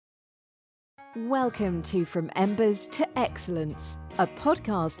Welcome to From Embers to Excellence, a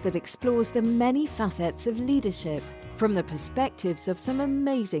podcast that explores the many facets of leadership from the perspectives of some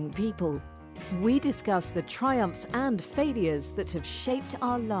amazing people. We discuss the triumphs and failures that have shaped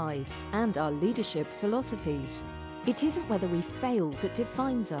our lives and our leadership philosophies. It isn't whether we fail that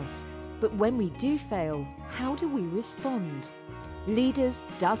defines us, but when we do fail, how do we respond? Leaders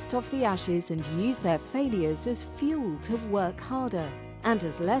dust off the ashes and use their failures as fuel to work harder and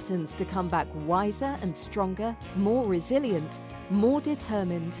as lessons to come back wiser and stronger, more resilient, more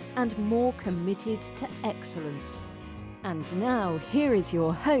determined, and more committed to excellence. And now, here is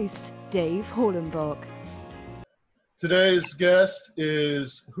your host, Dave Hollenbach. Today's guest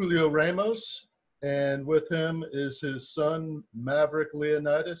is Julio Ramos, and with him is his son, Maverick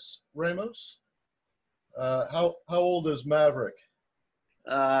Leonidas Ramos. How old is Maverick?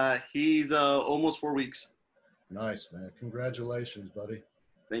 He's almost 4 weeks. Nice, man. Congratulations, buddy.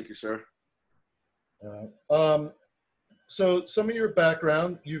 Thank you, sir. So some of your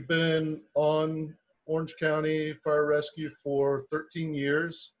background, you've been on Orange County Fire Rescue for 13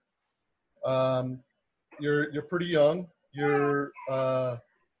 years. You're pretty young. You're a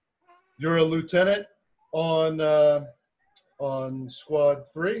lieutenant on Squad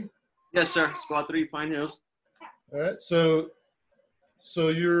 3. Yes, sir. Squad 3, Pine Hills. All right. So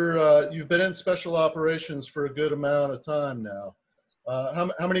you've been in special operations for a good amount of time now.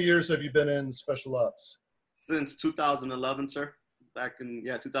 How many years have you been in special ops? Since 2011, sir. Back in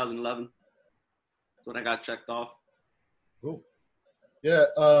 2011. That's when I got checked off. Cool. Yeah.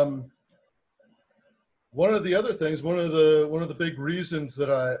 One of the other things, one of the big reasons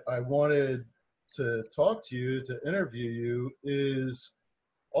that I wanted to talk to you, to interview you, is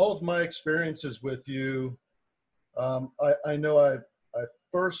all of my experiences with you. I know I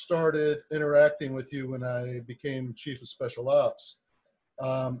first started interacting with you when I became Chief of Special Ops.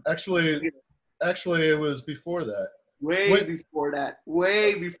 Actually, it was before that. Way before that.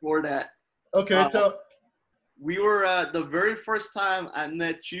 Okay, we were the very first time I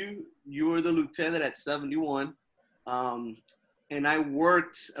met you. You were the lieutenant at 71, and I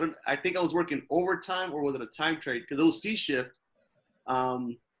worked. I think I was working overtime, or was it a time trade? Because it was C shift.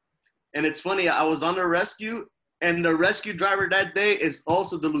 And it's funny. I was on the rescue. And the rescue driver that day is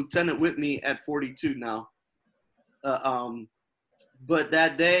also the lieutenant with me at 42 now. But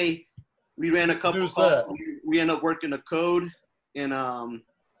that day, we ran a couple calls. We ended up working a code, and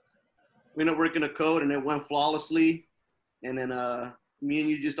it went flawlessly. And then me and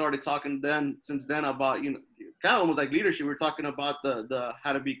you just started talking since then about, kind of almost like leadership. We were talking about the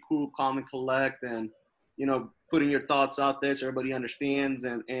how to be cool, calm, and collect, and, putting your thoughts out there so everybody understands,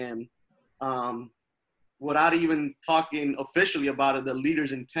 and without even talking officially about it, the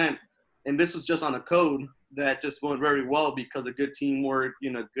leader's intent. And this was just on a code that just went very well because of good teamwork,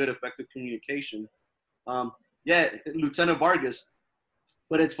 good effective communication. Lieutenant Vargas.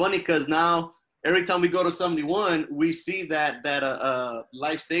 But it's funny because now every time we go to 71, we see that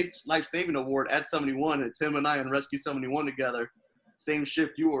life-saving award at 71. It's him and I in Rescue 71 together. Same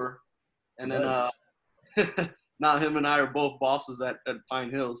shift you were. And then nice. Now him and I are both bosses at Pine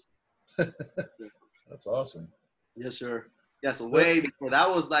Hills. That's awesome. Yes, sir. Yeah, so way before. That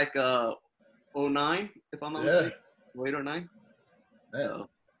was like 09, if I'm not mistaken. 08 or 09. Man.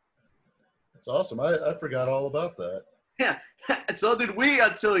 That's awesome. I forgot all about that. Yeah, so did we,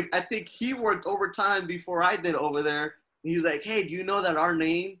 until I think he worked overtime before I did over there. He was like, hey, do you know that our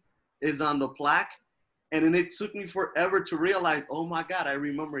name is on the plaque? And then it took me forever to realize, oh, my God, I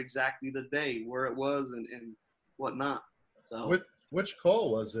remember exactly the day, where it was and whatnot. So Which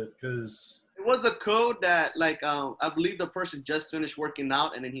call was it? Because it was a code that, I believe the person just finished working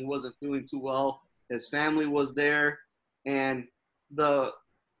out, and then he wasn't feeling too well. His family was there, and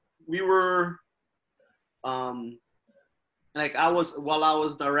we were, while I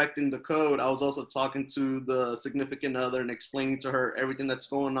was directing the code, I was also talking to the significant other and explaining to her everything that's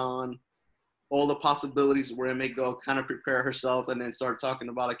going on, all the possibilities where it may go, kind of prepare herself, and then start talking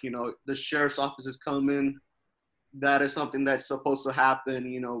about, the sheriff's office is coming. That is something that's supposed to happen,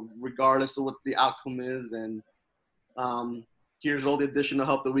 regardless of what the outcome is. And here's all the additional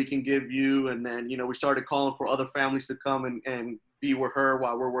help that we can give you. And then, we started calling for other families to come and be with her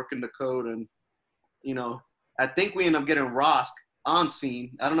while we're working the code. And, I think we ended up getting ROSC on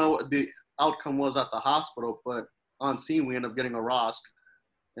scene. I don't know what the outcome was at the hospital, but on scene we ended up getting a ROSC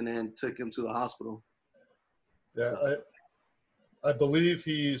and then took him to the hospital. Yeah, so. I believe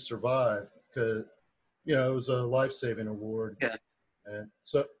he survived because it was a life-saving award. Yeah. And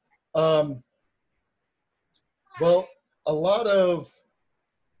so, well, a lot of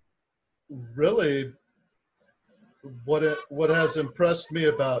really what has impressed me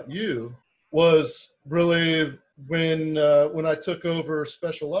about you was really when I took over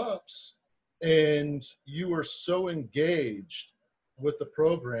special ops, and you were so engaged with the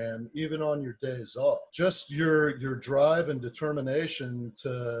program, even on your days off. Just your drive and determination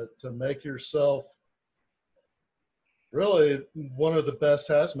to make yourself really one of the best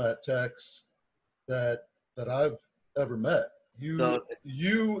hazmat techs that I've ever met.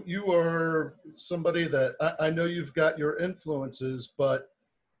 You are somebody that I know you've got your influences, but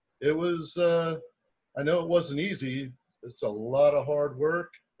it was I know it wasn't easy. It's a lot of hard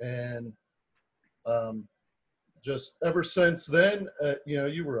work, and just ever since then,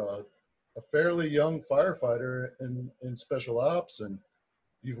 you were a fairly young firefighter in special ops, and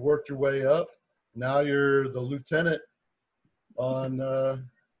you've worked your way up. Now you're the lieutenant on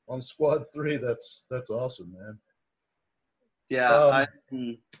Squad 3. That's awesome, man. Yeah,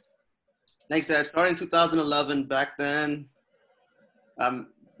 like I said, I started in 2011. Back then,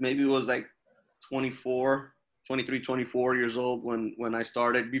 maybe it was like 23, 24 years old when I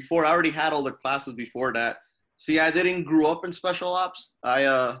started. Before, I already had all the classes before that. See, I didn't grow up in special ops.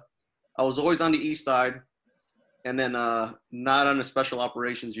 I was always on the east side, and then not on the special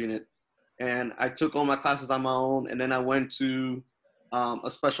operations unit. And I took all my classes on my own, and then I went to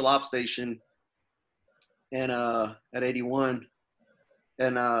a special ops station and at 81.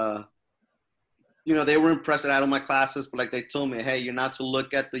 And they were impressed that I had all my classes, but like they told me, hey, you're not to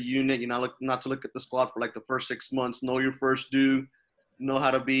look at the unit, you're not to look at the squad for like the first 6 months. Know your first due, know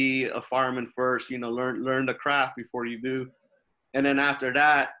how to be a fireman first, learn the craft before you do. And then after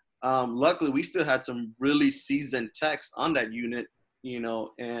that, luckily we still had some really seasoned techs on that unit,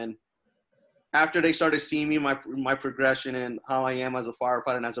 and after they started seeing me, my progression and how I am as a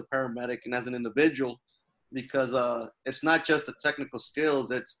firefighter and as a paramedic and as an individual, because it's not just the technical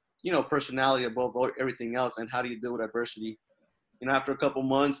skills, it's, personality above everything else, and how do you deal with adversity. After a couple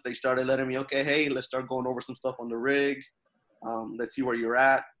months, they started letting me, okay, hey, let's start going over some stuff on the rig. Let's see where you're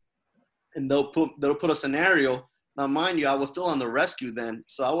at. And they'll put a scenario. Now, mind you, I was still on the rescue then,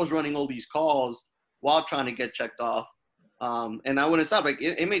 so I was running all these calls while trying to get checked off. And I wouldn't stop. Like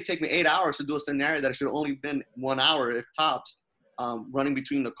it may take me 8 hours to do a scenario that should have only been 1 hour if tops, running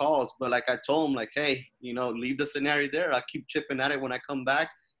between the calls. But like I told them, like, hey, leave the scenario there. I'll keep chipping at it when I come back.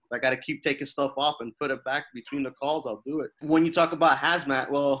 If I got to keep taking stuff off and put it back between the calls, I'll do it. When you talk about hazmat,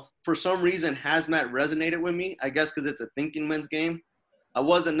 well, for some reason, hazmat resonated with me, I guess because it's a thinking men's game. I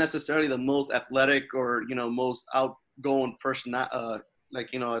wasn't necessarily the most athletic or, most outgoing person, as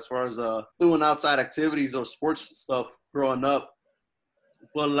far as doing outside activities or sports stuff growing up.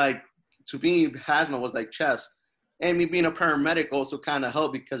 But like, to me, hazmat was like chess. And me being a paramedic also kind of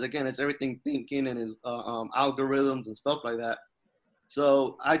helped because, again, it's everything thinking and it's algorithms and stuff like that.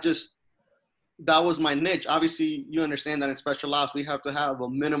 So that was my niche. Obviously, you understand that in special ops, we have to have a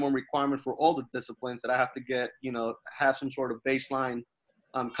minimum requirement for all the disciplines that I have to get, have some sort of baseline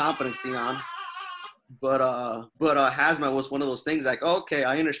competency on. But hazmat was one of those things like, okay,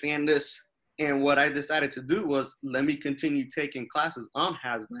 I understand this. And what I decided to do was let me continue taking classes on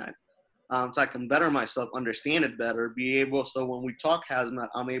hazmat. So I can better myself, understand it better, so when we talk hazmat,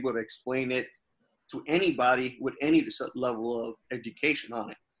 I'm able to explain it to anybody with any level of education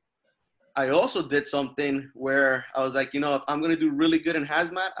on it. I also did something where I was like, if I'm going to do really good in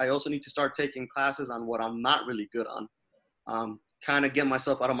hazmat, I also need to start taking classes on what I'm not really good on. Kind of get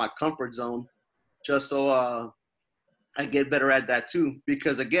myself out of my comfort zone just so I get better at that too.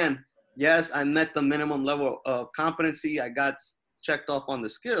 Because again, yes, I met the minimum level of competency. I got checked off on the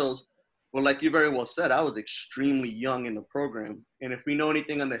skills. Well, like you very well said, I was extremely young in the program. And if we know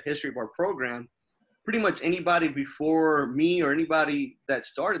anything on the history of our program, pretty much anybody before me or anybody that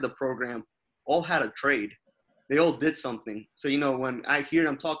started the program all had a trade. They all did something. So, when I hear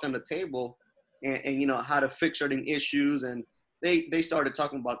them talk on the table and how to fix certain issues, and they started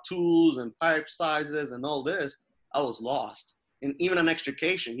talking about tools and pipe sizes and all this, I was lost. And even on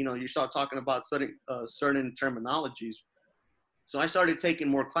extrication, you start talking about certain terminologies. So I started taking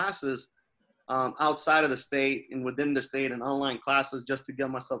more classes outside of the state and within the state and online classes just to get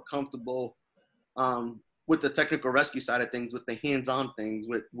myself comfortable with the technical rescue side of things, with the hands-on things,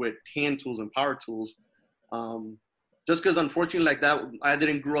 with hand tools and power tools. Just because unfortunately like that, I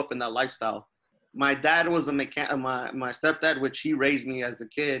didn't grow up in that lifestyle. My dad was a mechanic, my stepdad, which he raised me as a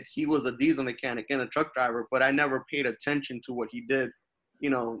kid, he was a diesel mechanic and a truck driver, but I never paid attention to what he did,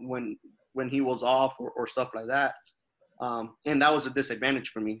 when he was off or stuff like that. And that was a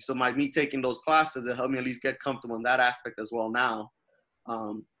disadvantage for me. So me taking those classes, it helped me at least get comfortable in that aspect as well now,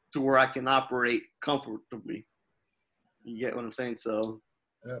 to where I can operate comfortably. You get what I'm saying? So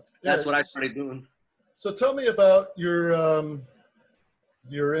that's what I started doing. So tell me about your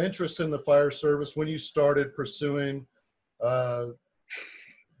your interest in the fire service, when you started pursuing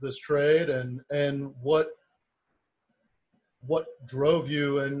this trade, and what drove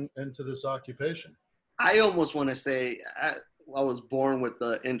you into this occupation? I almost want to say I was born with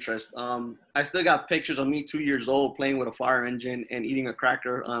the interest. I still got pictures of me 2 years old playing with a fire engine and eating a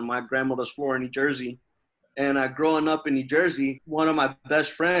cracker on my grandmother's floor in New Jersey. And growing up in New Jersey, one of my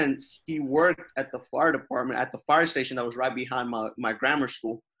best friends, he worked at the fire department at the fire station that was right behind my grammar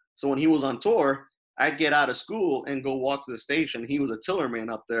school. So when he was on tour, I'd get out of school and go walk to the station. He was a tillerman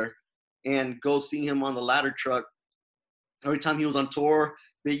up there, and go see him on the ladder truck. Every time he was on tour,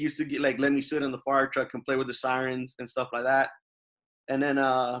 they used to let me sit in the fire truck and play with the sirens and stuff like that. And then,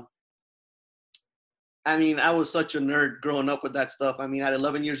 I was such a nerd growing up with that stuff. At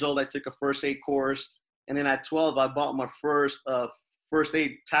 11 years old, I took a first aid course. And then at 12, I bought my first first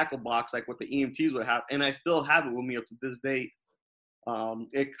aid tackle box, like what the EMTs would have. And I still have it with me up to this date.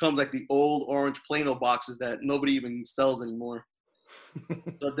 It comes like the old orange Plano boxes that nobody even sells anymore.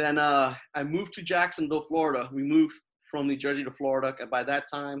 So then I moved to Jacksonville, Florida. We moved from New Jersey to Florida by that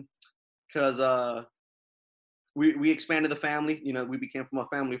time because we expanded the family. We became from a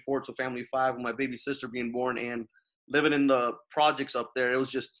family of 4 to a family of 5 with my baby sister being born, and living in the projects up there, it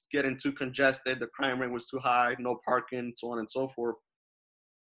was just getting too congested. The crime rate was too high, no parking, so on and so forth.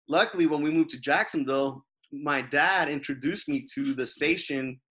 Luckily, when we moved to Jacksonville, my dad introduced me to the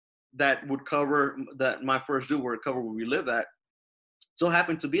station that would cover, that my first dude would cover where we live at. So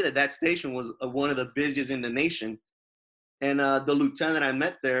happened to be that station was one of the busiest in the nation. And the lieutenant I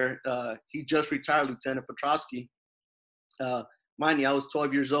met there, he just retired, Lieutenant Petrosky. Mind you, I was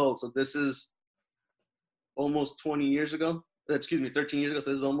 12 years old, so this is almost 20 years ago. 13 years ago. So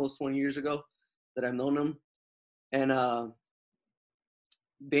this is almost 20 years ago that I've known him. And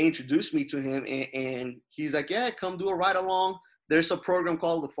they introduced me to him, and he's like, yeah, come do a ride along. There's a program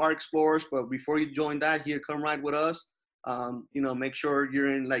called the Fire Explorers, but before you join that, here, come ride with us. Make sure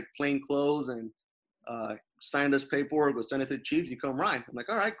you're in like plain clothes and sign this paperwork, go send it to the chief, you come ride. I'm like,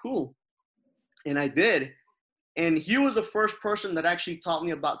 all right, cool. And I did. And he was the first person that actually taught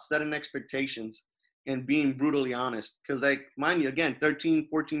me about setting expectations and being brutally honest. Because, like, mind you, again, 13,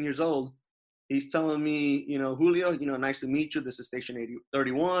 14 years old, he's telling me, Julio, nice to meet you. This is Station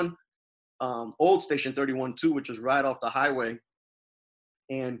 31, old Station 31 too, which was right off the highway.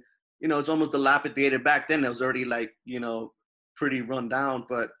 And, it's almost dilapidated back then. It was already pretty run down,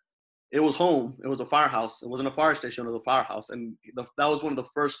 but it was home. It was a firehouse. It wasn't a fire station. It was a firehouse. And that was one of the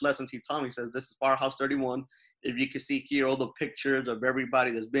first lessons he taught me. He says, this is Firehouse 31. If you can see here all the pictures of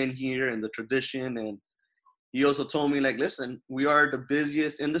everybody that's been here and the tradition. And he also told me, listen, we are the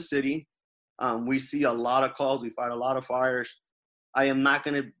busiest in the city. We see a lot of calls. We fight a lot of fires. I am not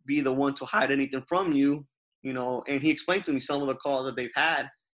going to be the one to hide anything from you, And he explained to me some of the calls that they've had.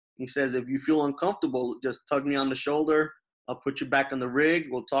 He says, if you feel uncomfortable, just tug me on the shoulder. I'll put you back on the rig.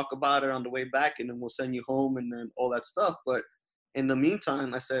 We'll talk about it on the way back, and then we'll send you home and then all that stuff. But in the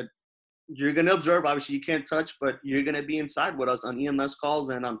meantime, I said, you're going to observe. Obviously, you can't touch, but you're going to be inside with us on EMS calls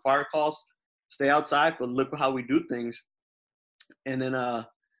and on fire calls. Stay outside, but look how we do things. And then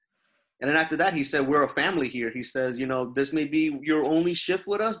after that, he said, we're a family here. He says, this may be your only shift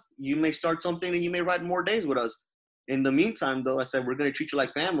with us. You may start something and you may ride more days with us. In the meantime, though, I said, we're going to treat you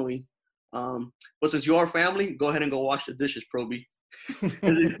like family. But since you're family, go ahead and go wash the dishes, Proby.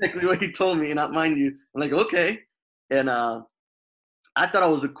 That's exactly what he told me, and not mind you. I'm like, okay. And I thought I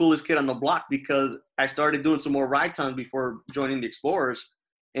was the coolest kid on the block because I started doing some more ride times before joining the Explorers.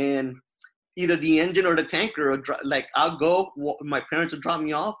 And either the engine or the tanker, I'll go, my parents will drop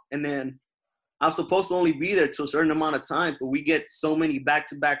me off, and then I'm supposed to only be there to a certain amount of time, but we get so many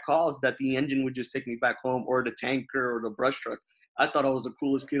back-to-back calls that the engine would just take me back home, or the tanker or the brush truck. I thought I was the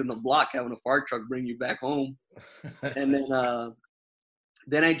coolest kid in the block, having a fire truck bring you back home. And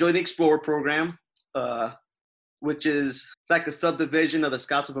then I joined the Explorer program, which is it's like a subdivision of the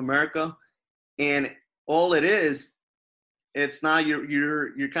Scouts of America. And all it is, it's not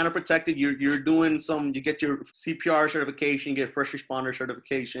you're kind of protected. You're doing you get your CPR certification, you get first responder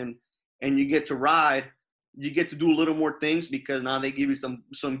certification, and you get to ride. You get to do a little more things because now they give you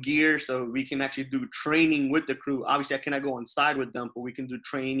some gear so we can actually do training with the crew. Obviously, I cannot go inside with them, but we can do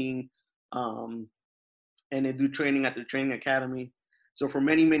training and then do training at the training academy. So for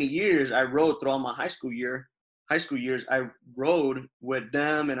many, many years, I rode throughout my high school years. I rode with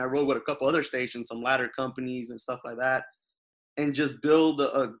them, and I rode with a couple other stations, some ladder companies and stuff like that, and just build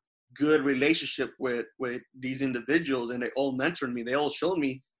a good relationship with these individuals. And they all mentored me. They all showed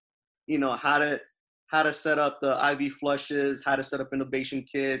me, how to set up the IV flushes, how to set up intubation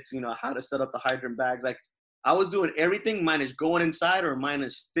kits, how to set up the hydrant bags. Like I was doing everything minus going inside or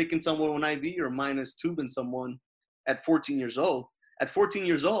minus sticking someone with an IV or minus tubing someone at 14 years old. At 14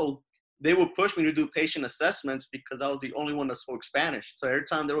 years old, they would push me to do patient assessments because I was the only one that spoke Spanish. So every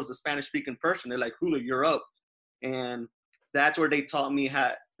time there was a Spanish-speaking person, they're like, Julio, you're up. And that's where they taught me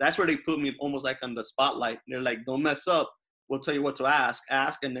that's where they put me almost like on the spotlight. They're like, don't mess up. We'll tell you what to ask,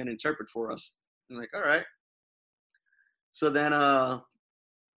 and then interpret for us. I'm like, all right. So then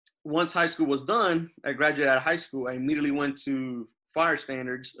once high school was done, I graduated out of high school. I immediately went to fire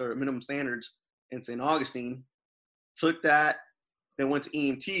standards or minimum standards in St. Augustine, took that, then went to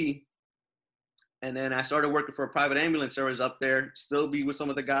EMT. And then I started working for a private ambulance service up there, still be with some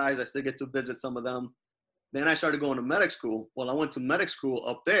of the guys. I still get to visit some of them. Then I started going to medic school. Well, I went to medic school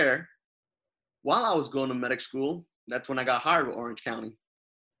up there. While I was going to medic school, that's when I got hired with Orange County.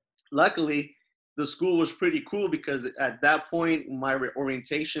 Luckily, the school was pretty cool because at that point, my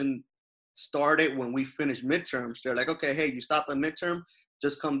orientation started when we finished midterms. They're like, okay, hey, you stopped at midterm,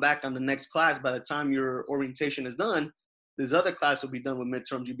 just come back on the next class. By the time your orientation is done, this other class will be done with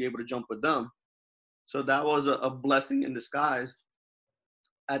midterms. You'll be able to jump with them. So that was a blessing in disguise.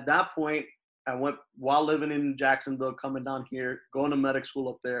 At that point, I went, while living in Jacksonville, coming down here, going to medic school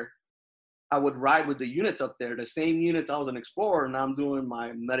up there, I would ride with the units up there, the same units I was an Explorer, and now I'm doing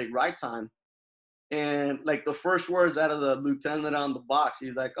my medic ride time. And like the first words out of the lieutenant on the box,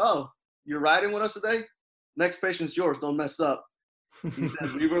 he's like, oh, you're riding with us today? Next patient's yours, don't mess up. He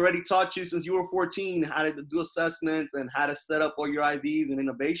said, we've already taught you since you were 14 how to do assessments and how to set up all your IVs and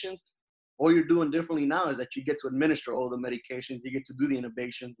intubations. All you're doing differently now is that you get to administer all the medications, you get to do the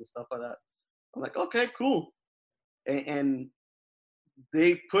intubations and stuff like that. I'm like, okay, cool. And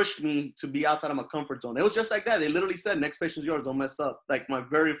they pushed me to be outside of my comfort zone. It was just like that. They literally said, next patient's yours, don't mess up. Like my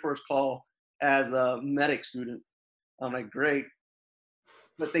very first call as a medic student. I'm like, great.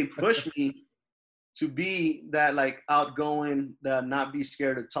 But they pushed me to be that like outgoing, that not be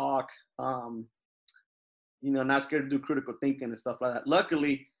scared to talk, not scared to do critical thinking and stuff like that.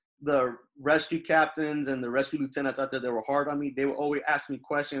 Luckily, the rescue captains and the rescue lieutenants out there, they were hard on me. They would always ask me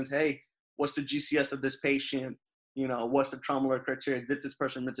questions. Hey, what's the GCS of this patient? What's the trauma alert criteria? Did this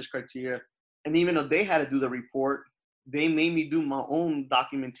person meet this criteria? And even though they had to do the report, they made me do my own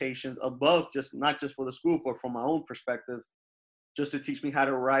documentations above, not just for the school, but from my own perspective, just to teach me how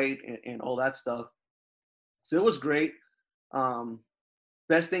to write and all that stuff. So it was great.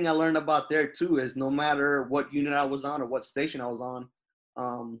 Best thing I learned about there too is no matter what unit I was on or what station I was on,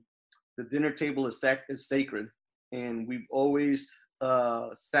 the dinner table is sacred. And we've always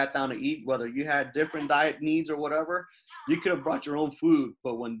sat down to eat, whether you had different diet needs or whatever. You could have brought your own food,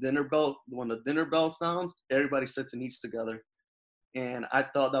 but when the dinner bell sounds, everybody sits and eats together. And I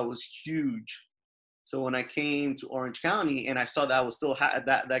thought that was huge. So when I came to Orange County and I saw that I was still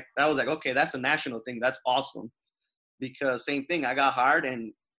that was like, okay, that's a national thing. That's awesome. Because same thing, I got hired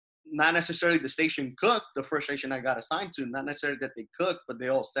and not necessarily the station cooked, the first station I got assigned to, not necessarily that they cooked, but they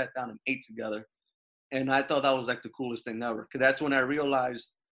all sat down and ate together. And I thought that was like the coolest thing ever. Because that's when I realized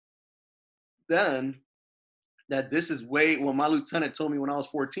then that this is when my lieutenant told me when I was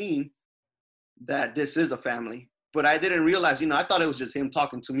 14 that this is a family. But I didn't realize, I thought it was just him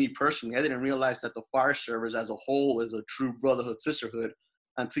talking to me personally. I didn't realize that the fire service as a whole is a true brotherhood, sisterhood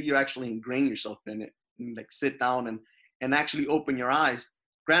until you actually ingrain yourself in it and like sit down and actually open your eyes.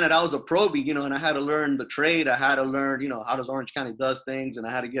 Granted, I was a probie, and I had to learn the trade. I had to learn, how does Orange County does things, and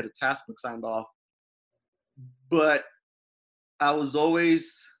I had to get a task book signed off. But I was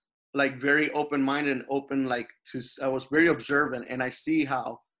always like very open-minded and open, I was very observant, and I see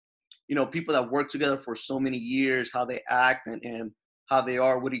how, people that work together for so many years, how they act and how they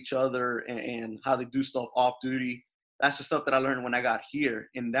are with each other and how they do stuff off duty. That's the stuff that I learned when I got here,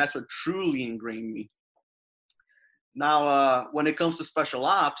 and that's what truly ingrained me. Now, when it comes to special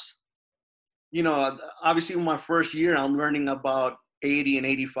ops, obviously in my first year, I'm learning about 80 and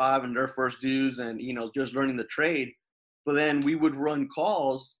 85 and their first dues and, just learning the trade. But then we would run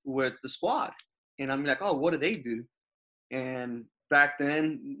calls with the squad. And I'm like, oh, what do they do? And back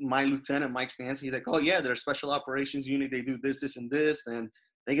then, my lieutenant, Mike Stancy, he's like, oh, yeah, they're a special operations unit. They do this, this, and this. And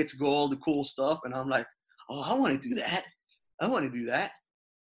they get to go all the cool stuff. And I'm like, oh, I want to do that. I want to do that.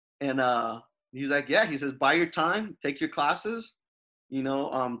 And he's like, yeah. He says, buy your time, take your classes,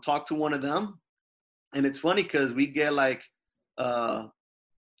 talk to one of them. And it's funny because we get like,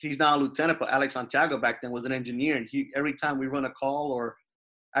 he's now a lieutenant, but Alex Santiago back then was an engineer. And every time we run a call or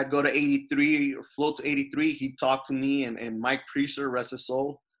I'd go to 83 or float to 83, he'd talk to me and Mike Preacer, rest his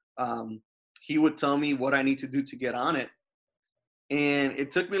soul. He would tell me what I need to do to get on it. And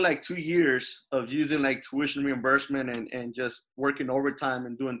it took me like 2 years of using like tuition reimbursement and just working overtime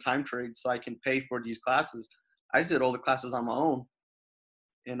and doing time trades so I can pay for these classes. I did all the classes on my own.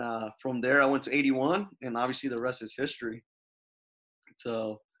 And from there, I went to 81, and obviously the rest is history.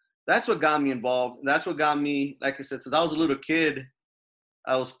 So that's what got me involved. That's what got me, like I said, since I was a little kid,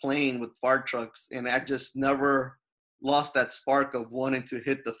 I was playing with fire trucks, and I just never lost that spark of wanting to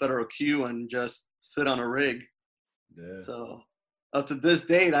hit the federal queue and just sit on a rig. Yeah. So up to this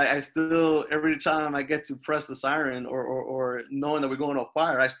date, I still, every time I get to press the siren or knowing that we're going on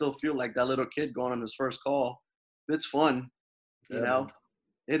fire, I still feel like that little kid going on his first call. It's fun, you know.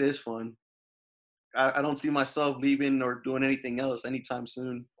 It is fun. I don't see myself leaving or doing anything else anytime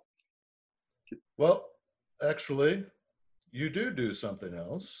soon. Well, actually, you do something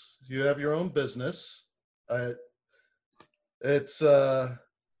else. You have your own business. It's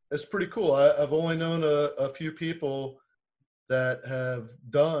pretty cool. I've only known a few people that have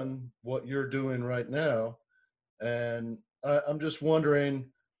done what you're doing right now, and I'm just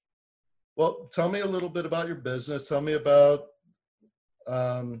wondering. Well, tell me a little bit about your business. Tell me about.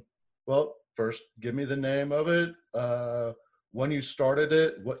 Well, first, give me the name of it, when you started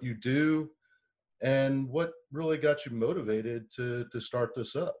it, what you do, and what really got you motivated to start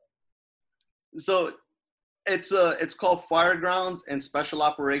this up. So it's called Firegrounds and Special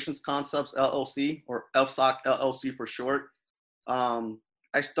Operations Concepts LLC, or FSOC LLC for short.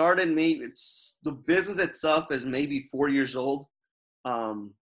 I started the business itself is maybe 4 years old.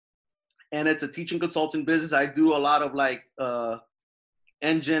 And it's a teaching consulting business. I do a lot of like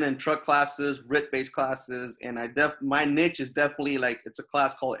engine and truck classes, RIT-based classes, and my niche is definitely like, it's a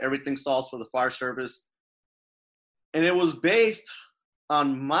class called Everything Solves for the Fire Service. And it was based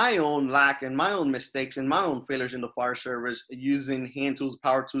on my own lack and my own mistakes and my own failures in the fire service using hand tools,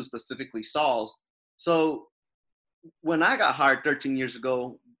 power tools, specifically saws. So when I got hired 13 years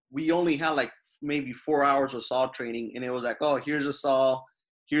ago, we only had like maybe 4 hours of saw training, and it was like, oh, here's a saw,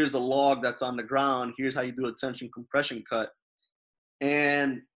 here's a log that's on the ground, here's how you do a tension compression cut.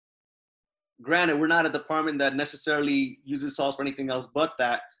 And granted, we're not a department that necessarily uses saws for anything else but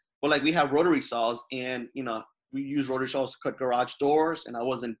that. But like, we have rotary saws, and you know, we use rotary saws to cut garage doors, and I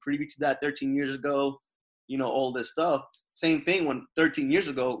wasn't privy to that 13 years ago. You know, all this stuff. Same thing when 13 years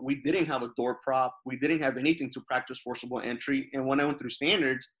ago, we didn't have a door prop. We didn't have anything to practice forcible entry. And when I went through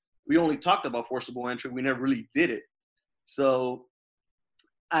standards, we only talked about forcible entry. We never really did it. So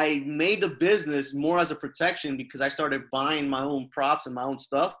I made the business more as a protection because I started buying my own props and my own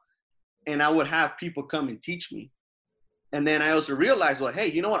stuff, and I would have people come and teach me. And then I also realized, well, hey,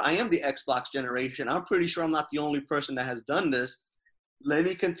 you know what? I am the Xbox generation. I'm pretty sure I'm not the only person that has done this. Let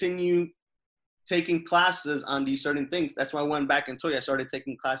me continue taking classes on these certain things. That's why I went back and told you I started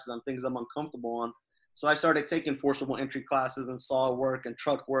taking classes on things I'm uncomfortable on. So I started taking forcible entry classes and saw work and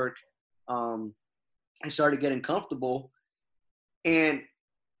truck work. I started getting comfortable. And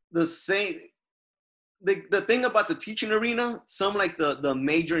the thing about the teaching arena, some like the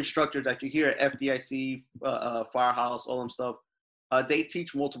major instructors that you hear at FDIC, Firehouse, all them stuff, they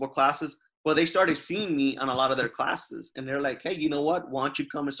teach multiple classes, but they started seeing me on a lot of their classes, and they're like, hey, you know what? Why don't you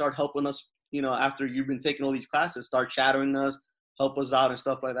come and start helping us, you know, after you've been taking all these classes, start shadowing us, help us out and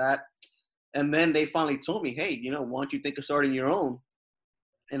stuff like that. And then they finally told me, hey, you know, why don't you think of starting your own?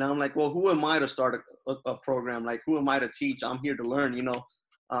 And I'm like, well, who am I to start a program? Like, who am I to teach? I'm here to learn, you know.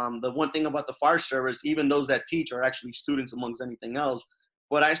 The one thing about the fire service, even those that teach are actually students amongst anything else,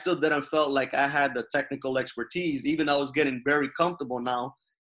 but I still didn't felt like I had the technical expertise, even though I was getting very comfortable now.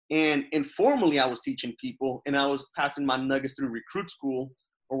 And informally, I was teaching people, and I was passing my nuggets through recruit school,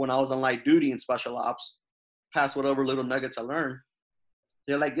 or when I was on light duty in special ops, pass whatever little nuggets I learned.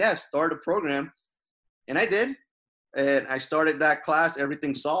 They're like, yeah, start a program. And I did. And I started that class,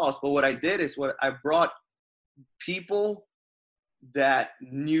 Everything Sauce. But what I did is I brought people that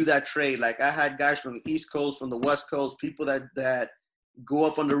knew that trade. Like, I had guys from the East Coast, from the West Coast, people that go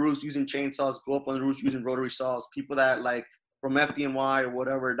up on the roofs using chainsaws, go up on the roofs using rotary saws, people that like from FDNY or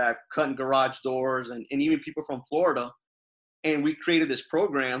whatever that cut in garage doors, and even people from Florida. And we created this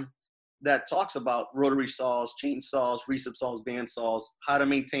program that talks about rotary saws, chainsaws, recip saws, band saws, how to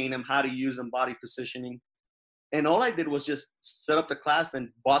maintain them, how to use them, body positioning. And all I did was just set up the class and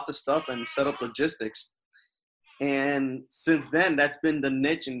bought the stuff and set up logistics. And since then, that's been the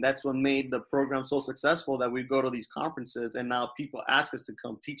niche, and that's what made the program so successful that we go to these conferences, and now people ask us to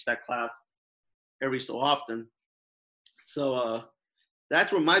come teach that class every so often. So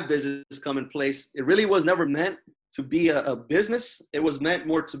that's where my business come in place. It really was never meant to be a business. It was meant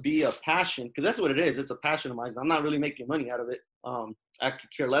more to be a passion, because that's what it is. It's a passion of mine. I'm not really making money out of it. I could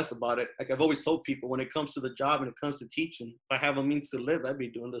care less about it. Like I've always told people, when it comes to the job and it comes to teaching, if I have a means to live, I'd be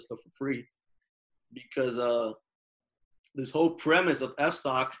doing this stuff for free. Because this whole premise of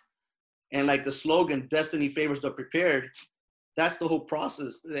FSOC and like the slogan, destiny favors the prepared, that's the whole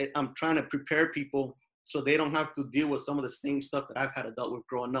process. I'm trying to prepare people so they don't have to deal with some of the same stuff that I've had to deal with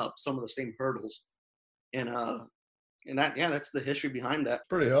growing up, some of the same hurdles. And that, yeah, that's the history behind that.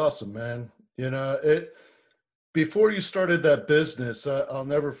 Pretty awesome, man. You know, before you started that business, I'll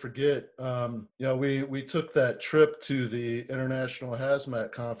never forget, you know, we took that trip to the International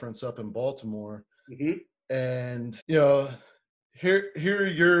Hazmat Conference up in Baltimore. Mm-hmm. And, you know, here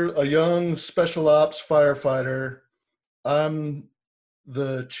you're a young special ops firefighter. I'm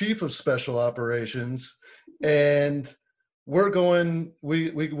the chief of special operations, and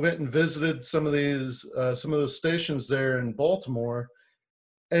we went and visited some of those stations there in Baltimore,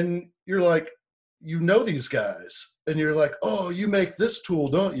 and you're like, you know these guys, and you're like, oh, you make this tool,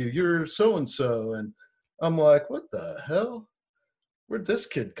 don't you? You're so and so. And I'm like, what the hell? Where'd this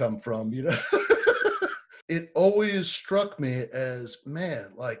kid come from? You know. It always struck me as,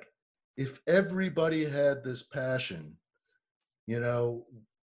 man, like if everybody had this passion, you know,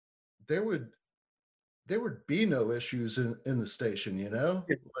 there would be no issues in the station, you know.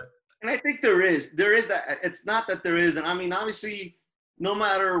 And I think there is that. It's not that there isn't. I mean, obviously, no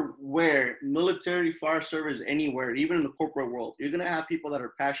matter where, military, fire service, anywhere, even in the corporate world, you're going to have people that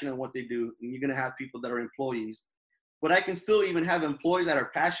are passionate in what they do, and you're going to have people that are employees. But I can still even have employees that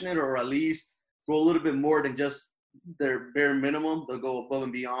are passionate, or at least go a little bit more than just their bare minimum. They'll go above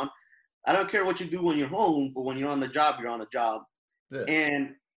and beyond. I don't care what you do when you're home, but when you're on the job, you're on the job. Yeah.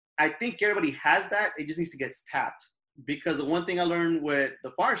 And I think everybody has that. It just needs to get tapped. Because the one thing I learned with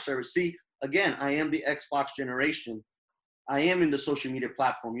the fire service, see, again, I am the Xbox generation. I am in the social media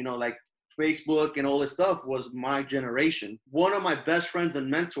platform, you know, like Facebook and all this stuff was my generation. One of my best friends and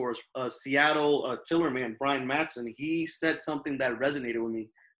mentors, Seattle Tillerman, Brian Matson, he said something that resonated with me.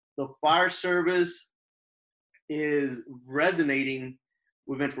 The fire service is resonating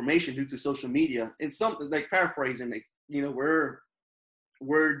with information due to social media. And something like paraphrasing, like, you know,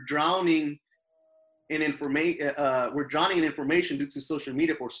 we're drowning in information. We're drowning in information due to social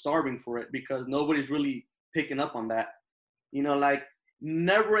media. We're starving for it because nobody's really picking up on that. You know, like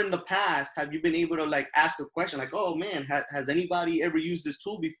never in the past have you been able to like ask a question like, oh man, has anybody ever used this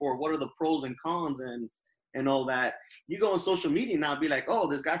tool before? What are the pros and cons and all that? You go on social media now, be like, oh,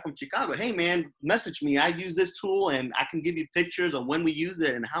 this guy from Chicago, hey man, message me. I use this tool and I can give you pictures of when we use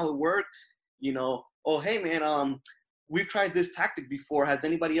it and how it worked. You know, oh, hey man, we've tried this tactic before. Has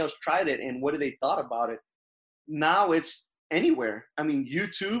anybody else tried it? And what do they thought about it? Now it's anywhere. I mean,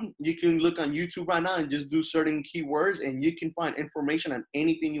 YouTube, you can look on YouTube right now and just do certain keywords and you can find information on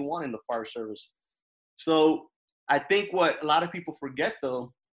anything you want in the fire service. So I think what a lot of people forget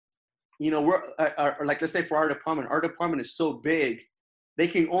though, you know, we're like, let's say for our department is so big, they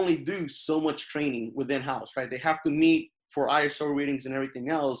can only do so much training within house, right? They have to meet for ISO readings and everything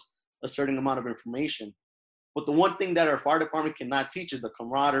else, a certain amount of information. But the one thing that our fire department cannot teach is the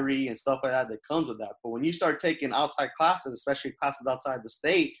camaraderie and stuff like that comes with that. But when you start taking outside classes, especially classes outside the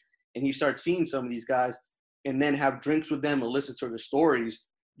state, and you start seeing some of these guys and then have drinks with them and listen to their stories,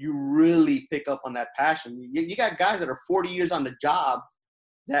 you really pick up on that passion. You got guys that are 40 years on the job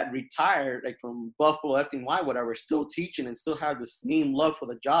that retired, like from Buffalo, FDNY, whatever, still teaching and still have the same love for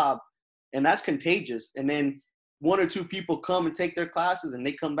the job. And that's contagious. And then one or two people come and take their classes and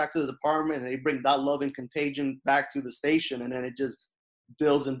they come back to the department and they bring that love and contagion back to the station. And then it just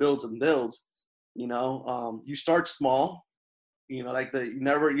builds and builds and builds. You know, you start small, you know, like you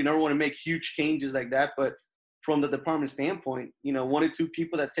never want to make huge changes like that. But from the department standpoint, you know, one or two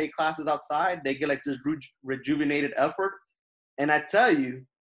people that take classes outside, they get like this rejuvenated effort. And I tell you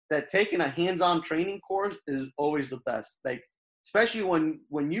that taking a hands-on training course is always the best. Like, especially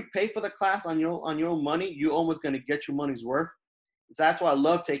when you pay for the class on your own money, you're almost going to get your money's worth. So that's why I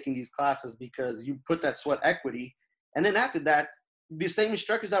love taking these classes, because you put that sweat equity. And then after that, the same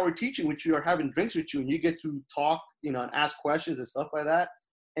instructors that were teaching with you are having drinks with you, and you get to talk, you know, and ask questions and stuff like that.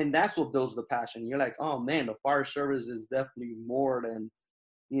 And that's what builds the passion. You're like, oh man, the fire service is definitely more than,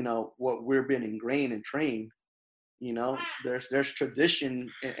 you know, what we're being ingrained and trained. You know, there's tradition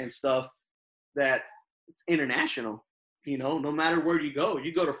and stuff that it's international. You know, no matter where you go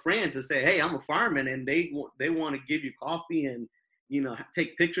to France and say, hey, I'm a fireman, and they want to give you coffee and, you know,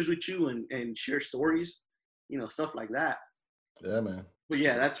 take pictures with you and share stories, you know, stuff like that. Yeah, man. But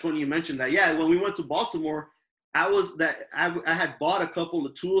yeah, that's when you mentioned that. Yeah, when we went to Baltimore, I had bought a couple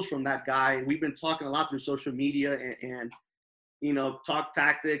of tools from that guy. We've been talking a lot through social media, and talk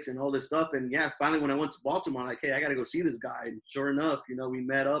tactics and all this stuff. And yeah, finally when I went to Baltimore, I'm like, hey, I got to go see this guy. And sure enough, we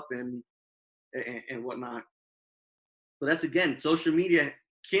met up and whatnot. But that's, again, social media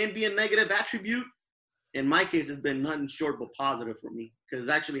can be a negative attribute. In my case, it's been nothing short but positive for me, because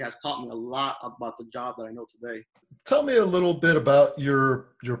it actually has taught me a lot about the job that I know today. Tell me a little bit about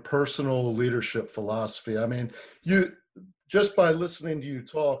your personal leadership philosophy. I mean, you, just by listening to you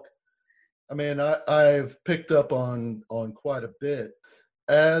talk, I mean, I've picked up on quite a bit.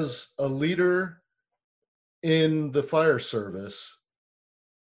 As a leader in the fire service,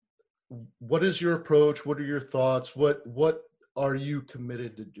 what is your approach? What are your thoughts? What are you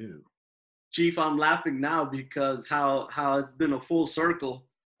committed to do? Chief, I'm laughing now because how it's been a full circle.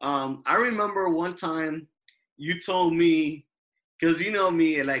 I remember one time you told me, because you know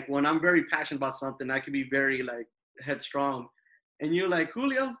me, like when I'm very passionate about something, I can be very like headstrong. And you're like,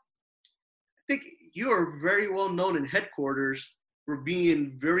 Julio, I think you are very well known in headquarters for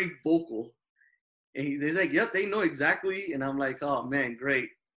being very vocal. And they're like, yep, they know exactly. And I'm like, oh man, great.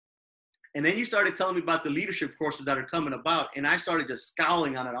 And then you started telling me about the leadership courses that are coming about, and I started just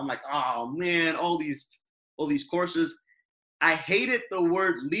scowling on it. I'm like, oh man, all these courses. I hated the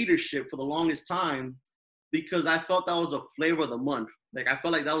word leadership for the longest time because I felt that was a flavor of the month. Like I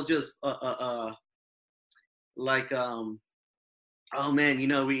felt like that was just oh man,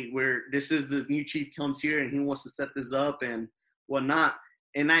 this is the new chief comes here and he wants to set this up and whatnot.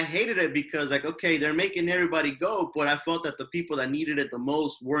 And I hated it because, like, okay, they're making everybody go, but I felt that the people that needed it the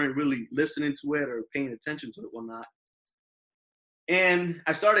most weren't really listening to it or paying attention to it, whatnot. And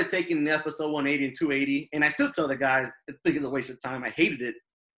I started taking the episode 180 and 280, and I still tell the guys, I think it's a waste of time. I hated it.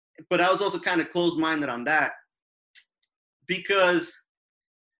 But I was also kind of closed-minded on that because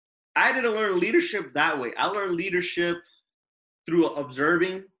I didn't learn leadership that way. I learned leadership through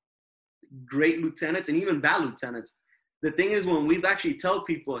observing great lieutenants and even bad lieutenants. The thing is, when we've actually tell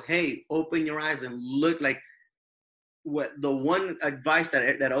people, hey, open your eyes and look, like what the one advice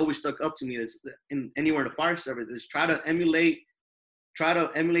that always stuck up to me is anywhere in the fire service is try to emulate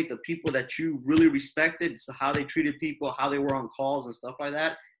the people that you really respected, so how they treated people, how they were on calls and stuff like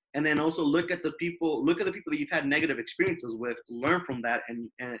that. And then also look at the people that you've had negative experiences with, learn from that and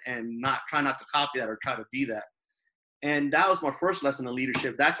try not to copy that or try to be that. And that was my first lesson in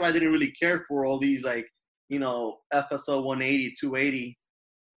leadership. That's why I didn't really care for all these FSO 180, 280,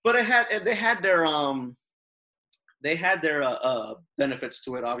 but they had their benefits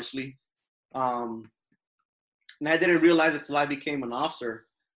to it, obviously. And I didn't realize it till I became an officer.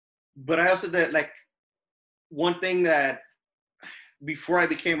 But I also did, like, one thing that before I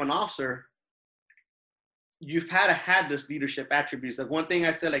became an officer, you've had this leadership attributes. Like one thing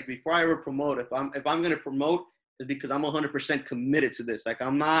I said, like before I ever promote, if I'm going to promote, is because I'm 100% committed to this. Like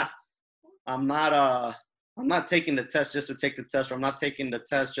I'm not taking the test just to take the test, or I'm not taking the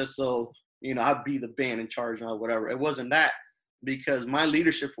test just so, I'll be the band in charge or whatever. It wasn't that, because my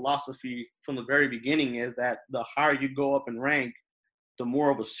leadership philosophy from the very beginning is that the higher you go up in rank, the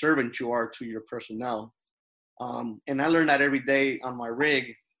more of a servant you are to your personnel. And I learned that every day on my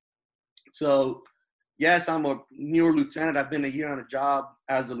rig. So yes, I'm a newer lieutenant. I've been a year on a job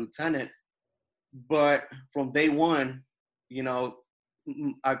as a lieutenant, but from day one,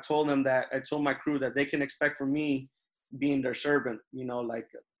 I told my crew that they can expect from me being their servant. Like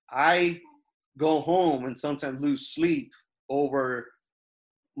I go home and sometimes lose sleep over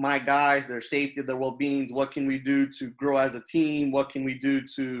my guys, their safety, their well-being. What can we do to grow as a team? What can we do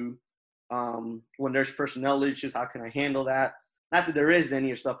to, when there's personnel issues, how can I handle that? Not that there is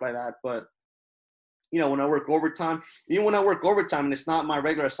any or stuff like that, but when I work overtime, and it's not my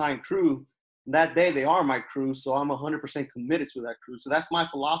regular assigned crew, that day they are my crew, so I'm 100% committed to that crew. So that's my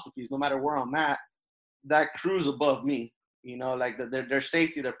philosophy, is no matter where I'm at, that crew's above me. Like their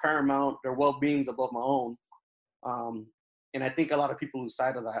safety, their paramount, their well-being's above my own. And I think a lot of people lose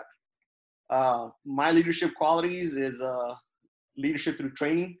sight of that. My leadership qualities is leadership through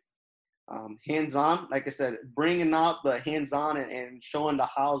training, hands-on. Like I said, bringing out the hands-on and showing the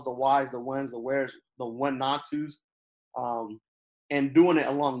hows, the whys, the whens, the wheres, the when not tos, and doing it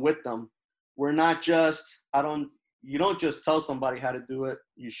along with them. We're not just, you don't just tell somebody how to do it,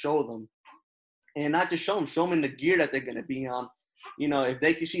 you show them. And not just show them in the gear that they're going to be on. If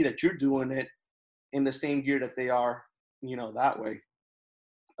they can see that you're doing it in the same gear that they are, that way.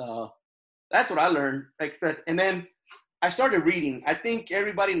 That's what I learned. Like that. And then I started reading. I think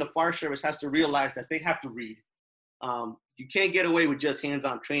everybody in the fire service has to realize that they have to read. You can't get away with just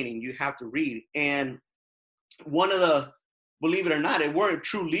hands-on training. You have to read. And believe it or not, it weren't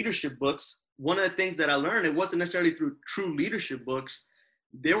true leadership books. One of the things that I learned, it wasn't necessarily through true leadership books.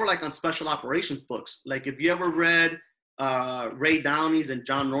 They were like on special operations books. Like if you ever read Ray Downey's and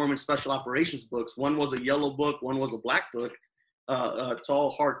John Norman's special operations books. One was a yellow book, one was a black book, a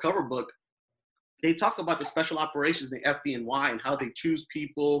tall hardcover book. They talk about the special operations, the FDNY, and how they choose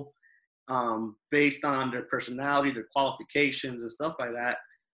people based on their personality, their qualifications, and stuff like that.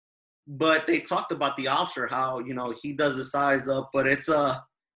 But they talked about the officer, how, you know, he does the size up, but it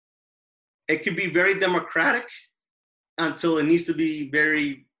can be very democratic until it needs to be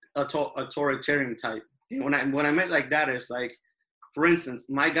very authoritarian type. And when I meant like that, is like, for instance,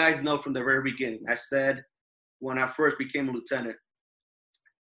 my guys know from the very beginning. I said when I first became a lieutenant,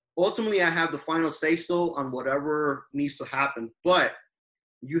 ultimately I have the final say so on whatever needs to happen. But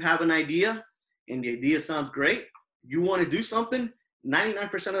you have an idea, and the idea sounds great. You want to do something.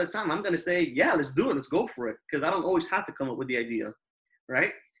 99% of the time, I'm going to say, yeah, let's do it. Let's go for it. Because I don't always have to come up with the idea,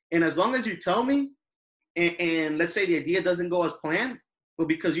 right? And as long as you tell me, and let's say the idea doesn't go as planned, but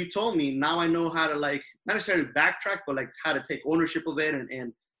because you told me, now I know how to, like, not necessarily backtrack, but like how to take ownership of it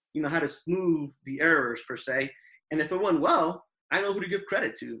and you know, how to smooth the errors per se. And if it went well, I know who to give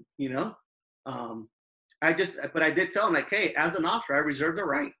credit to, you know? But I did tell him, like, hey, as an officer, I reserve the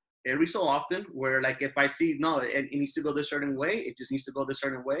right every so often where, like, if I see, no, it needs to go this certain way, it just needs to go this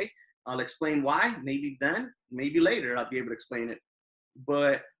certain way, I'll explain why. Maybe then, maybe later, I'll be able to explain it.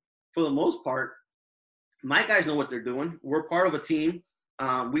 But for the most part, my guys know what they're doing. We're part of a team.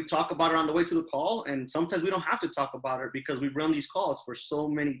 We talk about it on the way to the call, and sometimes we don't have to talk about it because we've run these calls for so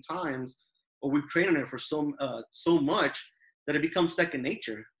many times, or we've trained on it for so much that it becomes second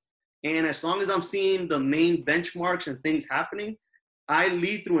nature. And as long as I'm seeing the main benchmarks and things happening, I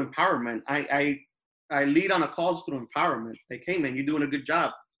lead through empowerment. I lead on a call through empowerment. Like, hey, man, you're doing a good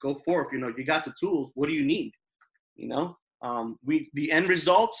job. Go forth. You know, you got the tools. What do you need? You know, the end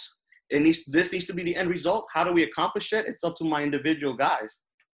results. This needs to be the end result. How do we accomplish it? It's up to my individual guys.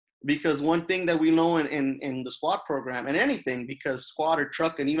 Because one thing that we know in the squad program, and anything, because squad or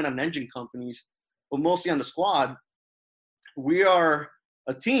truck and even on engine companies, but mostly on the squad, we are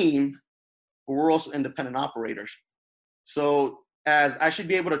a team, but we're also independent operators. So as I should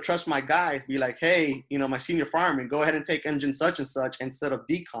be able to trust my guys, be like, hey, you know, my senior fireman, go ahead and take engine such and such instead of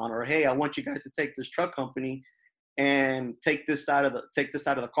decon, or hey, I want you guys to take this truck company and take this side of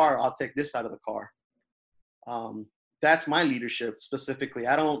the car. I'll take this side of the car. That's my leadership specifically.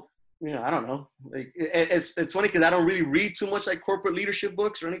 I don't know. Like, it's funny because I don't really read too much like corporate leadership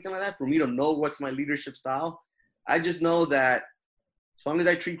books or anything like that for me to know what's my leadership style. I just know that as long as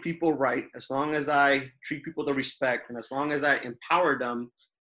I treat people right, as long as I treat people with respect, and as long as I empower them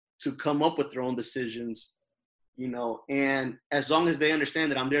to come up with their own decisions, you know, and as long as they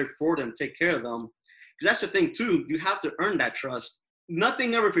understand that I'm there for them, take care of them. Because that's the thing too, you have to earn that trust.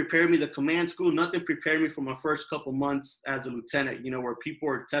 Nothing ever prepared me, the command school, nothing prepared me for my first couple months as a lieutenant, you know, where people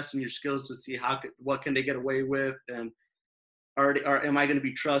are testing your skills to see what can they get away with, and am I going to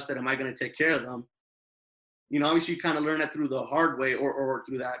be trusted? Am I going to take care of them? You know, obviously you kind of learn that through the hard way or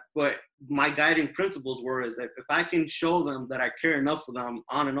through that. But my guiding principles is that if I can show them that I care enough for them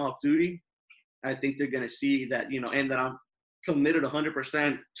on and off duty, I think they're going to see that, you know, and that I'm committed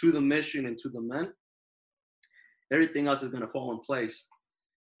 100% to the mission and to the men. Everything else is going to fall in place.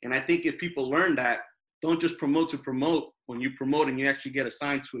 And I think if people learn that, don't just promote to promote. When you promote and you actually get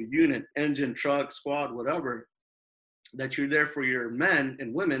assigned to a unit, engine, truck, squad, whatever, that you're there for your men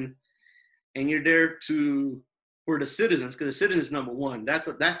and women, and you're there for the citizens, because the citizens number one. That's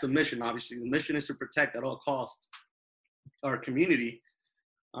the mission. Obviously, the mission is to protect at all costs our community,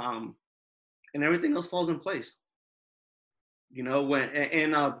 and everything else falls in place. You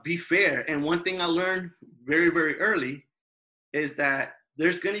know, be fair. And one thing I learned very, very early is that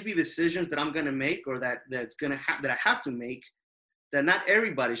there's going to be decisions that I'm going to make, or that I have to make, that not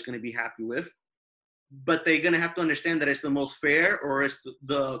everybody's going to be happy with. But they're going to have to understand that it's the most fair, or it's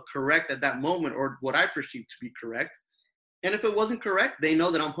the correct at that moment, or what I perceive to be correct. And if it wasn't correct, they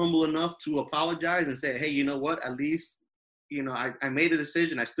know that I'm humble enough to apologize and say, hey, you know what, at least, you know, I made a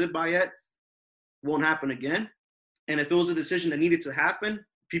decision, I stood by it, won't happen again. And if it was a decision that needed to happen,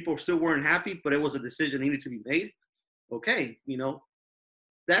 people still weren't happy, but it was a decision that needed to be made, okay, you know,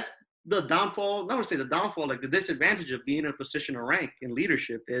 that's the downfall, not to say the downfall, like the disadvantage of being in a position of rank in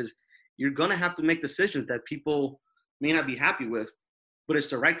leadership is you're going to have to make decisions that people may not be happy with, but it's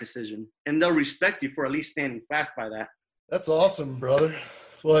the right decision. And they'll respect you for at least standing fast by that. That's awesome, brother.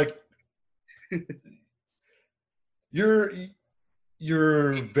 Like, you're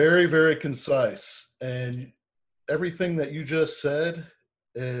very, very concise, and everything that you just said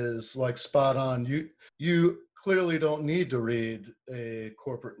is like spot on. You clearly don't need to read a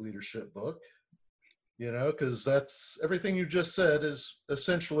corporate leadership book, you know, because that's everything you just said is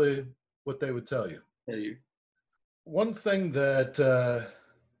essentially what they would tell you. one thing that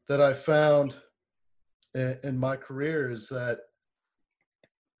I found in my career is that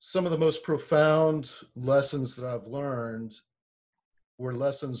some of the most profound lessons that I've learned were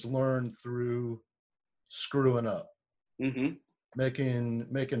lessons learned through screwing up, Mm-hmm.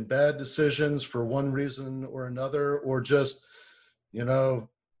 making bad decisions for one reason or another, or just, you know,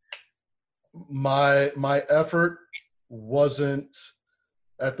 my effort wasn't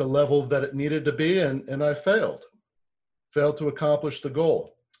at the level that it needed to be, and I failed to accomplish the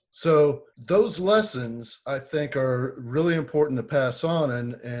goal. So those lessons, I think, are really important to pass on.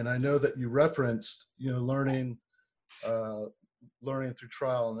 And I know that you referenced, uh, learning through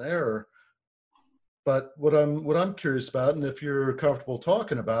trial and error. But what I'm curious about, and if you're comfortable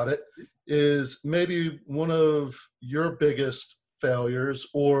talking about it, is maybe one of your biggest failures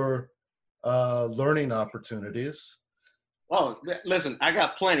or learning opportunities. Oh, listen, I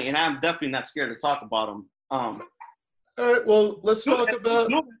got plenty, and I'm definitely not scared to talk about them. All right, well, let's talk about.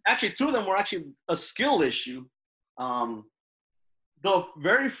 Two of them were actually a skill issue. The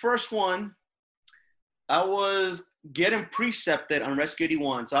very first one, I was getting precepted on Rescue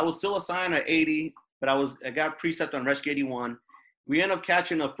 81. So I was still assigned at 80, but I got precepted on Rescue 81. We ended up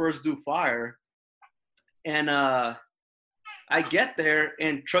catching a first due fire. And I get there,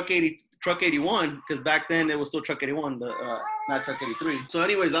 and Truck 81, because back then it was still Truck 81, not Truck 83. So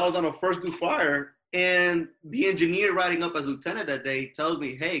anyways, I was on a first due fire, and the engineer riding up as lieutenant that day tells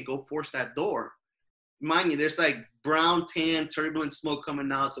me, hey, go force that door. Mind you, there's like brown, tan, turbulent smoke coming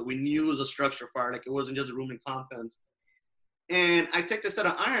out, so we knew it was a structure fire, like it wasn't just a room and contents. And I take the set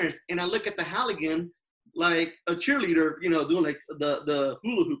of irons, and I look at the Halligan like a cheerleader, doing like the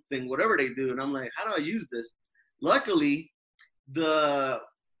hula hoop thing, whatever they do. And I'm like, how do I use this? Luckily, the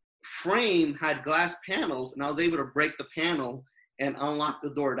frame had glass panels, and I was able to break the panel and unlock the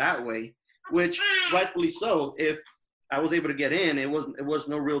door that way, which rightfully so. If I was able to get in, it was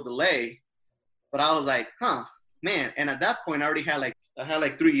no real delay. But I was like, man. And at that point, I had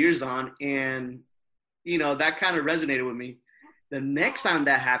like 3 years on, and that kind of resonated with me. The next time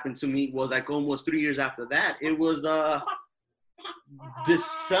that happened to me was like almost 3 years after that. It was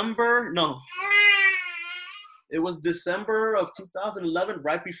December of 2011,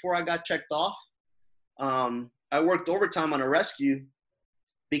 right before I got checked off. I worked overtime on a rescue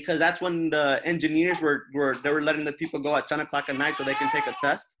because that's when the engineers were letting the people go at 10 o'clock at night so they can take a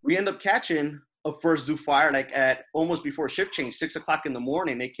test. We ended up catching a first due fire like at almost before shift change, 6 o'clock in the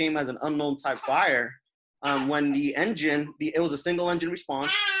morning. It came as an unknown type fire. When it was a single engine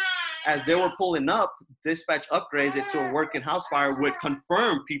response. As they were pulling up, dispatch upgrades it to a working house fire would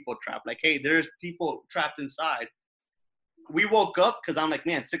confirm people trapped. Like, hey, there's people trapped inside. We woke up because I'm like,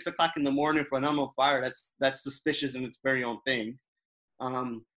 man, 6 o'clock in the morning for an unknown fire, that's suspicious in its very own thing.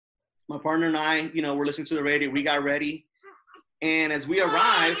 My partner and I, we're listening to the radio. We got ready. And as we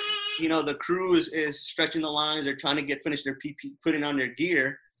arrived, the crew is stretching the lines. They're trying to finish their PP, putting on their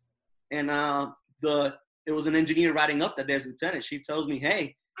gear. And it was an engineer riding up that day as lieutenant. She tells me,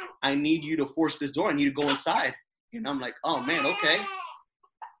 hey, I need you to force this door. I need you to go inside. And I'm like, oh, man, okay.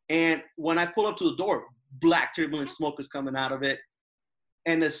 And when I pull up to the door, black turbulent smoke is coming out of it.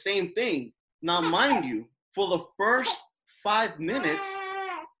 And the same thing. Now, mind you, for the first 5 minutes,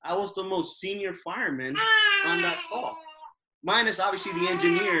 I was the most senior fireman on that call. Minus, obviously, the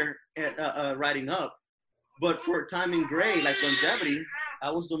engineer riding up. But for time and grade, like longevity, I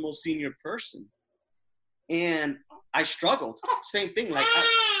was the most senior person. And I struggled. Same thing. Like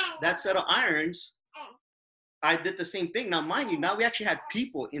that set of irons, I did the same thing. Now, mind you, now we actually had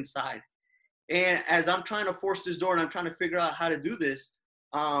people inside. And as I'm trying to force this door and I'm trying to figure out how to do this,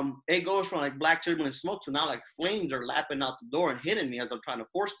 it goes from like black turbulent smoke to now like flames are lapping out the door and hitting me as I'm trying to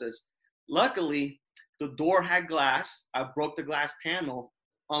force this. Luckily, the door had glass. I broke the glass panel,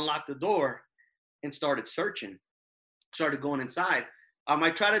 unlocked the door, and started searching. Started going inside. I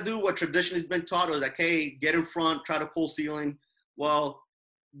try to do what traditionally has been taught. It was like, hey, get in front, try to pull ceiling. Well,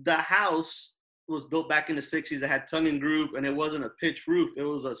 the house was built back in the 60s. It had tongue and groove, and it wasn't a pitch roof. It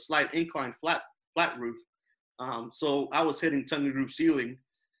was a slight incline, flat roof. So I was hitting tongue and groove ceiling.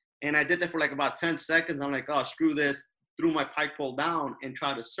 And I did that for like about 10 seconds. I'm like, oh, screw this. Threw my pike pole down and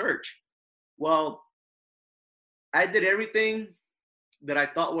tried to search. Well, I did everything that I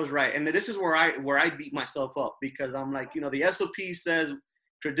thought was right. And this is where I beat myself up, because I'm like, the SOP says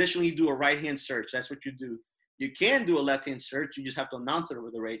traditionally you do a right-hand search. That's what you do. You can do a left-hand search. You just have to announce it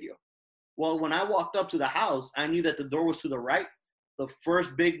over the radio. Well, when I walked up to the house, I knew that the door was to the right. The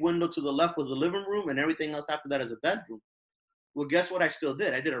first big window to the left was the living room, and everything else after that is a bedroom. Well, guess what I still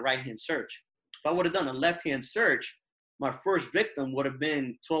did? I did a right-hand search. If I would have done a left-hand search, my first victim would have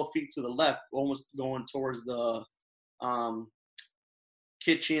been 12 feet to the left, almost going towards the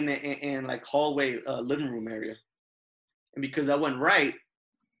kitchen and like hallway living room area. And because I went right,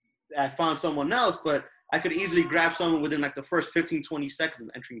 I found someone else, but I could easily grab someone within like the first 15, 20 seconds of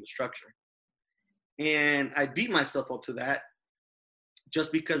entering the structure. And I beat myself up to that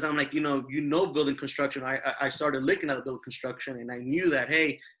just because I'm like, building construction. I started looking at the building construction and I knew that,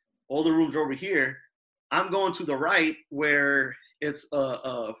 hey, all the rooms are over here. I'm going to the right where it's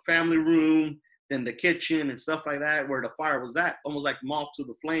a family room, then the kitchen and stuff like that, where the fire was at, almost like moth to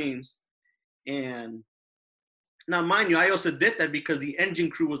the flames. And now, mind you, I also did that because the engine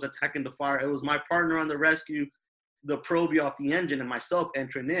crew was attacking the fire. It was my partner on the rescue, the probie off the engine, and myself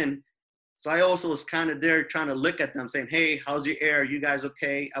entering in. So I also was kind of there trying to look at them saying, hey, how's your air? Are you guys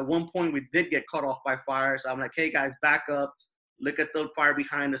okay? At one point, we did get cut off by fire. So I'm like, hey, guys, back up. Look at the fire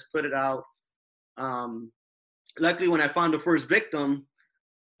behind us. Put it out. Luckily, when I found the first victim,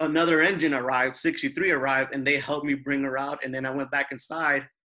 another engine arrived, 63 arrived, and they helped me bring her out. And then I went back inside.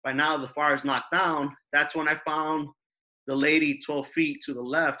 By now, the fire's knocked down. That's when I found the lady 12 feet to the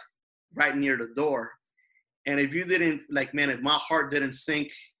left, right near the door. And if you didn't, like, man, if my heart didn't sink,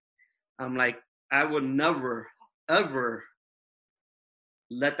 I'm like, I would never, ever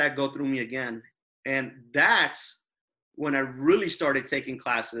let that go through me again. And that's when I really started taking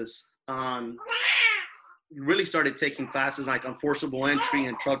classes on like on forcible entry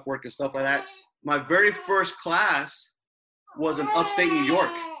and truck work and stuff like that. My very first class was in upstate New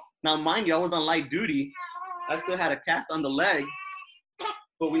York. Now, mind you, I was on light duty. I still had a cast on the leg,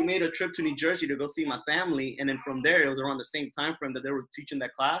 but we made a trip to New Jersey to go see my family. And then from there, it was around the same time frame that they were teaching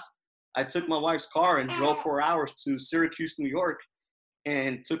that class. I took my wife's car and drove 4 hours to Syracuse, New York,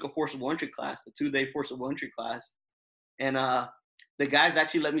 and took a forcible entry class, a 2-day forcible entry class. And the guys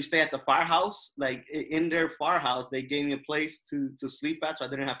actually let me stay at the firehouse. Like in their firehouse, they gave me a place to sleep at, so I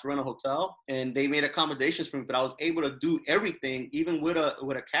didn't have to rent a hotel. And they made accommodations for me, but I was able to do everything, even with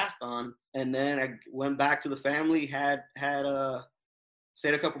a cast on. And then I went back to the family,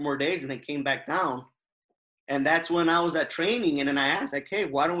 stayed a couple more days, and then came back down. And that's when I was at training. And then I asked, like, hey,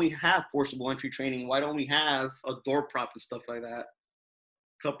 why don't we have forcible entry training? Why don't we have a door prop and stuff like that?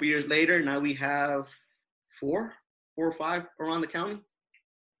 A couple years later, now we have 4 or 5 around the county.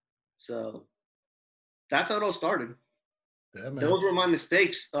 So that's how it all started. Yeah, man. Those were my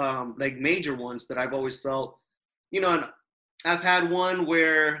mistakes, like major ones that I've always felt, and I've had one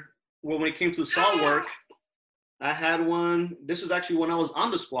where when it came to salt work, I had one, this is actually when I was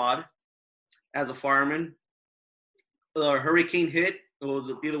on the squad as a fireman. The hurricane hit. It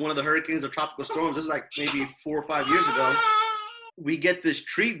was either one of the hurricanes or tropical storms. This is like maybe 4 or 5 years ago. We get this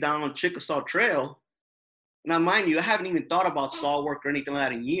tree down on Chickasaw Trail. Now, mind you, I haven't even thought about saw work or anything like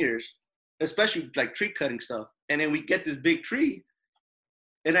that in years, especially like tree cutting stuff. And then we get this big tree,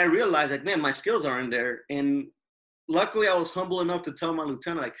 and I realized, like, man, my skills are in there. And luckily, I was humble enough to tell my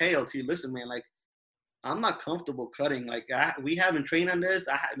lieutenant, like, hey, LT, listen, man, like, I'm not comfortable cutting. Like, we haven't trained on this.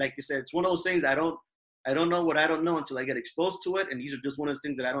 Like you said, it's one of those things I don't know what I don't know until I get exposed to it. And these are just one of those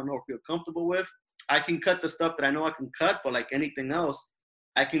things that I don't know or feel comfortable with. I can cut the stuff that I know I can cut, but like anything else,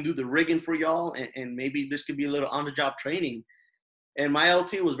 I can do the rigging for y'all, and maybe this could be a little on-the-job training. And my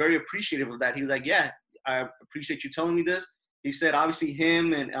LT was very appreciative of that. He was like, yeah, I appreciate you telling me this. He said, obviously,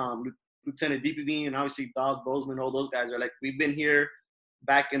 him and Lieutenant DPV and obviously Dawes Bozeman, all those guys are like, we've been here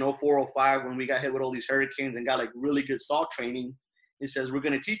back in 04, 05 when we got hit with all these hurricanes and got like really good salt training. He says, we're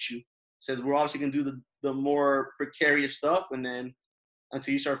going to teach you. He says, we're obviously going to do the more precarious stuff, and then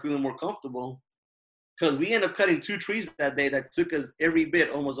until you start feeling more comfortable. Because we ended up cutting 2 trees that day that took us every bit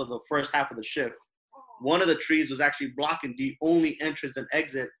almost of the first half of the shift. One of the trees was actually blocking the only entrance and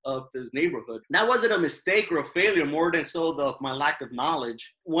exit of this neighborhood. That wasn't a mistake or a failure, more than so my lack of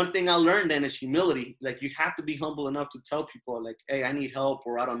knowledge. One thing I learned then is humility. Like, you have to be humble enough to tell people, like, hey, I need help,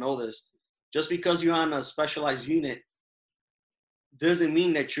 or I don't know this. Just because you're on a specialized unit doesn't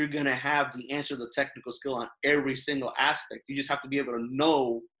mean that you're going to have the answer to the technical skill on every single aspect. You just have to be able to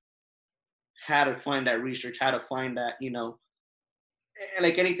know how to find that research, how to find that,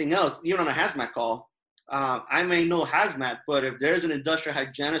 like anything else, even on a hazmat call. I may know hazmat, but if there's an industrial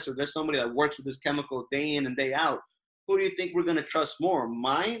hygienist or there's somebody that works with this chemical day in and day out, who do you think we're going to trust more,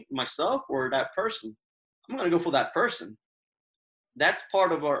 myself, or that person? I'm going to go for that person. That's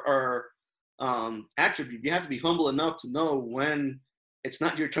part of our attribute. You have to be humble enough to know when it's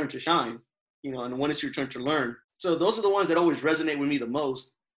not your turn to shine, and when it's your turn to learn. So those are the ones that always resonate with me the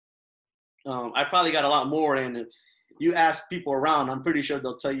most. I probably got a lot more, and if you ask people around, I'm pretty sure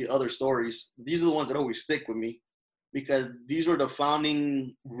they'll tell you other stories. These are the ones that always stick with me, because these were the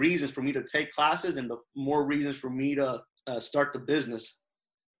founding reasons for me to take classes and the more reasons for me to start the business.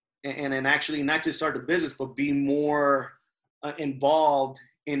 and actually not just start a business, but be more involved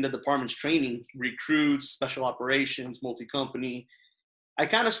in the department's training, recruits, special operations, multi-company. I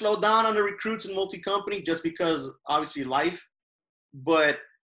kind of slowed down on the recruits and multi-company just because obviously life, but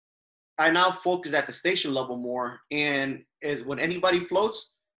I now focus at the station level more. And when anybody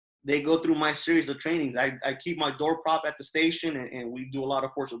floats, they go through my series of trainings. I keep my door prop at the station, and we do a lot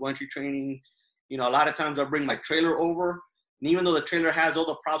of force of entry training. You know, a lot of times I bring my trailer over, and even though the trailer has all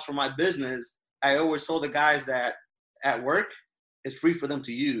the props for my business, I always told the guys that at work, it's free for them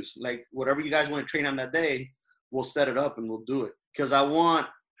to use. Like, whatever you guys want to train on that day, we'll set it up and we'll do it. Because I want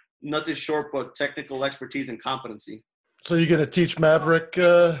nothing short but technical expertise and competency. So you're going to teach Maverick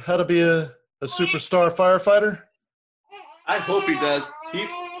how to be a superstar firefighter? I hope he does.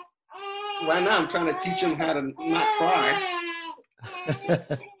 Right now I'm trying to teach him how to not cry.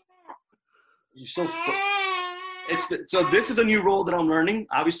 So this is a new role that I'm learning.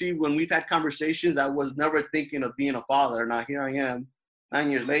 Obviously, when we've had conversations, I was never thinking of being a father. Now here I am,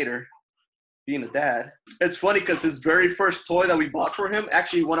 9 years later, being a dad. It's funny because his very first toy that we bought for him,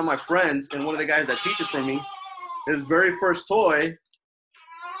 actually one of my friends and one of the guys that teaches for me, his very first toy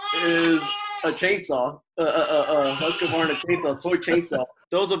is a chainsaw, a Husqvarna chainsaw, toy chainsaw.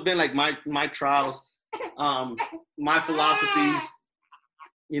 Those have been like my trials, my philosophies,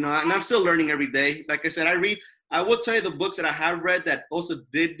 you know, and I'm still learning every day. Like I said, I will tell you the books that I have read that also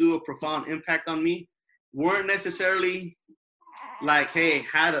did do a profound impact on me weren't necessarily like, hey,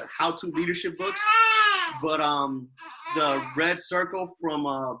 how-to leadership books, but the Red Circle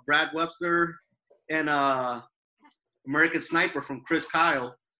from Brad Webster and American Sniper from Chris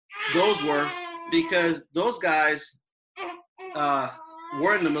Kyle, those were, because those guys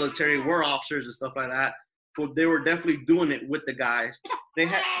were in the military, were officers and stuff like that, but they were definitely doing it with the guys. They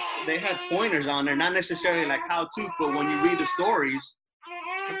had pointers on there, not necessarily like how to, but when you read the stories,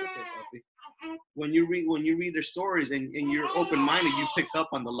 when you read their stories and you're open-minded, you pick up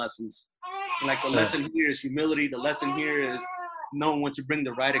on the lessons. Like the lesson here is humility. The lesson here is knowing when to bring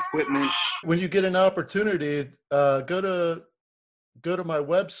the right equipment. When you get an opportunity, go to my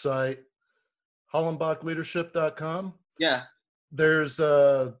website, hollenbachleadership.com. Yeah. There's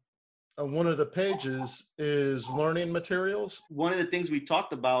one of the pages is learning materials. One of the things we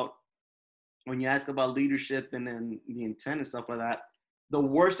talked about when you ask about leadership and then the intent and stuff like that, the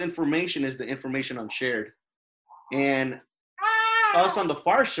worst information is the information unshared. And us on the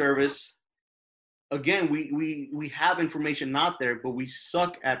fire service, again, we have information out there, but we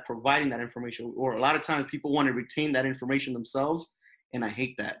suck at providing that information. Or a lot of times people want to retain that information themselves, and I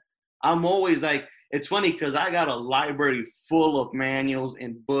hate that. I'm always like, it's funny because I got a library full of manuals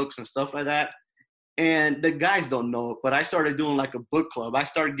and books and stuff like that, and the guys don't know it, but I started doing like a book club. I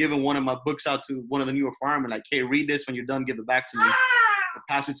started giving one of my books out to one of the newer firemen, like, hey, read this. When you're done, give it back to me. Or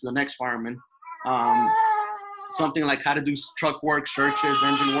pass it to the next fireman. Something like how to do truck work, searches,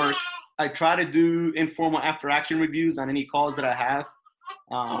 engine work. I try to do informal after-action reviews on any calls that I have,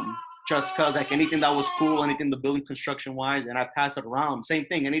 just because like anything that was cool, anything the building construction-wise, and I pass it around. Same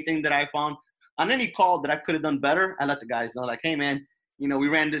thing, anything that I found on any call that I could have done better, I let the guys know, like, hey, man, you know, we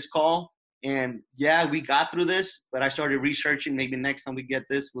ran this call, and yeah, we got through this, but I started researching, maybe next time we get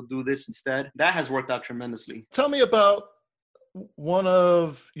this, we'll do this instead. That has worked out tremendously. Tell me about one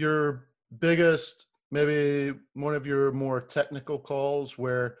of your biggest, maybe one of your more technical calls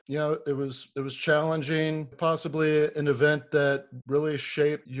where, you know, it was challenging, possibly an event that really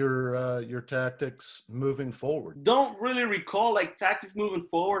shaped your tactics moving forward. Don't really recall like tactics moving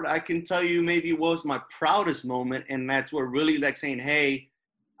forward. I can tell you maybe it was my proudest moment, and that's where really like saying, hey,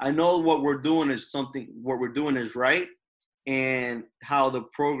 I know what we're doing is right, and how the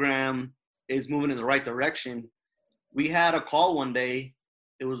program is moving in the right direction. We had a call one day,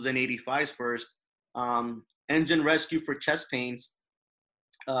 it was in 85's first, engine rescue for chest pains.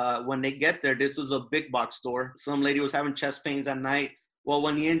 When they get there, this was a big box store. Some lady was having chest pains at night. Well,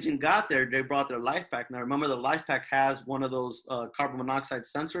 when the engine got there, they brought their life pack. Now, remember the life pack has one of those carbon monoxide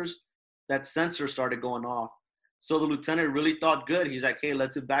sensors. That sensor started going off. So the lieutenant really thought good. He's like, hey,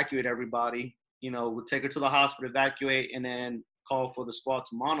 let's evacuate everybody. You know, we'll take her to the hospital, evacuate, and then call for the squad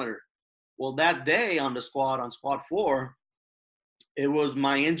to monitor. Well, that day on squad 4, it was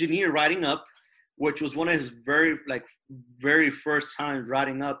my engineer riding up, which was one of his very first times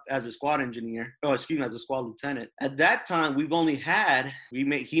riding up as a squad engineer. As a squad lieutenant. At that time, he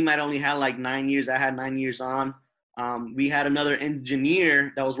might only had like 9 years. I had 9 years on. We had another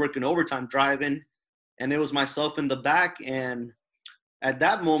engineer that was working overtime driving, and it was myself in the back. And at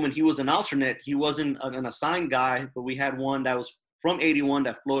that moment, he was an alternate. He wasn't an assigned guy, but we had one that was from 81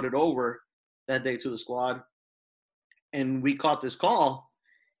 that floated over that day to the squad. And we caught this call.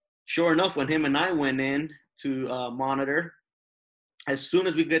 Sure enough, when him and I went in to monitor, as soon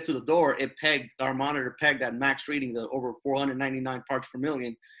as we get to the door, our monitor pegged at max readings of over 499 parts per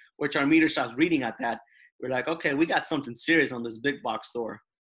million, which our meter stops reading at that. We're like, okay, we got something serious on this big box store.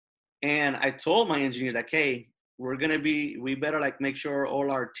 And I told my engineers, like, hey, we better like make sure all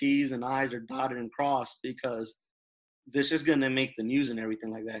our T's and I's are dotted and crossed, because this is gonna make the news and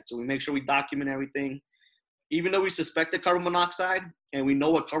everything like that. So we make sure we document everything. Even though we suspected carbon monoxide and we know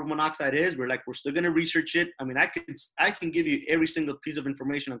what carbon monoxide is, we're still gonna research it. I mean, I can give you every single piece of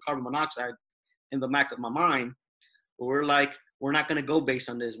information on carbon monoxide in the back of my mind, but we're not gonna go based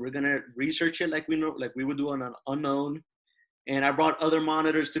on this. We're gonna research it like we would do on an unknown. And I brought other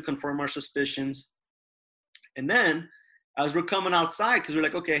monitors to confirm our suspicions. And then as we're coming outside, because we're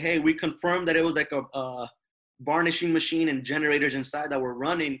like, okay, hey, we confirmed that it was like a varnishing machine and generators inside that were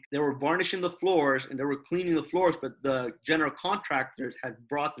running. They were varnishing the floors and they were cleaning the floors, but the general contractors had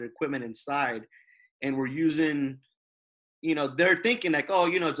brought their equipment inside and were using, they're thinking like, oh,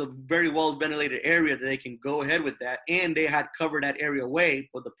 it's a very well ventilated area that they can go ahead with that. And they had covered that area away.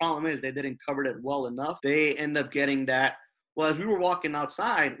 But the problem is they didn't cover it well enough. They end up getting that. Well, as we were walking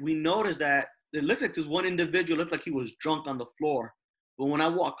outside, we noticed that it looked like this one individual looked like he was drunk on the floor. But when I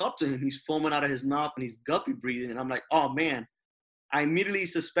walk up to him, he's foaming out of his mouth and he's guppy breathing. And I'm like, oh, man. I immediately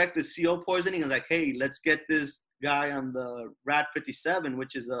suspected CO poisoning. I was like, hey, let's get this guy on the RAD-57,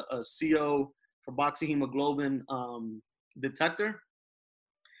 which is a CO carboxyhemoglobin detector.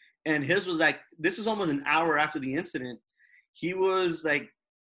 And his was like, this is almost an hour after the incident. He was like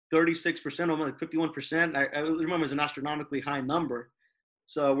 36%, almost like 51%. I remember it's an astronomically high number.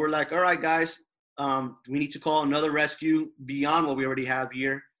 So we're like, all right, guys, we need to call another rescue beyond what we already have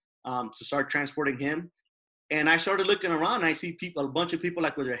here to start transporting him. And I started looking around and I see a bunch of people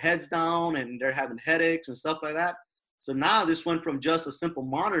like with their heads down and they're having headaches and stuff like that. So now this went from just a simple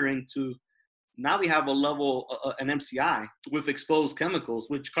monitoring to now we have a level, an MCI with exposed chemicals,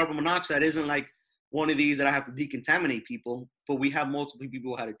 which carbon monoxide isn't like one of these that I have to decontaminate people, but we have multiple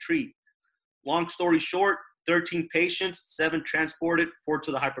people who had to treat. Long story short, 13 patients, 7 transported, 4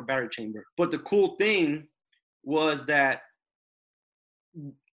 to the hyperbaric chamber. But the cool thing was that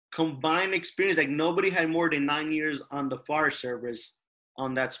combined experience, like nobody had more than 9 years on the fire service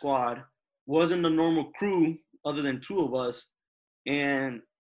on that squad, wasn't the normal crew other than 2 of us. And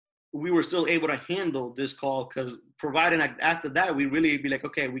we were still able to handle this call because providing after that, we really be like,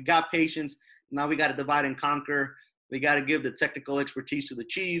 okay, we got patients. Now we got to divide and conquer. We got to give the technical expertise to the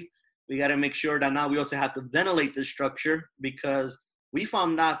chief. We got to make sure that now we also have to ventilate the structure because we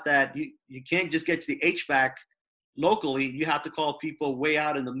found out that you can't just get to the HVAC locally. You have to call people way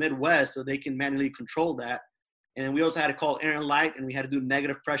out in the Midwest so they can manually control that. And then we also had to call air and light, and we had to do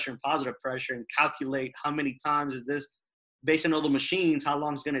negative pressure and positive pressure and calculate how many times is this, based on all the machines, how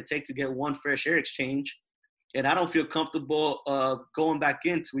long it's going to take to get one fresh air exchange. And I don't feel comfortable going back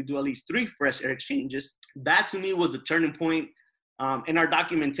in till we do at least 3 fresh air exchanges. That to me was the turning point. And our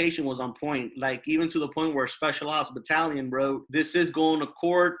documentation was on point, like even to the point where Special Ops Battalion wrote, this is going to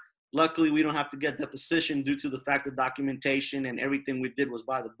court. Luckily, we don't have to get deposition due to the fact that documentation and everything we did was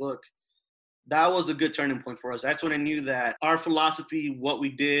by the book. That was a good turning point for us. That's when I knew that our philosophy, what we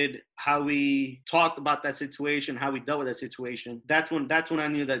did, how we talked about that situation, how we dealt with that situation, that's when I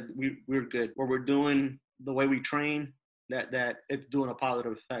knew that we're good. What we're doing, the way we train, that it's doing a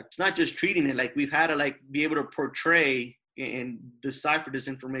positive effect. It's not just treating it, like we've had to like be able to portray and decipher this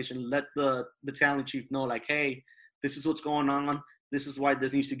information, let the battalion chief know like, hey, this is what's going on. This is why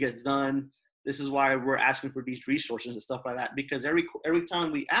this needs to get done. This is why we're asking for these resources and stuff like that. Because every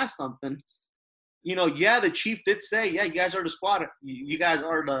time we ask something, the chief did say, yeah, you guys are the squad. You guys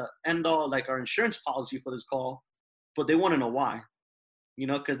are the end all, like our insurance policy for this call. But they want to know why,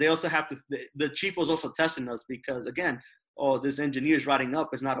 because they also have to, the chief was also testing us because, again, this engineer is writing up,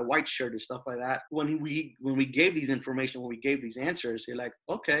 it's not a white shirt and stuff like that. When we gave these information, when we gave these answers, you're like,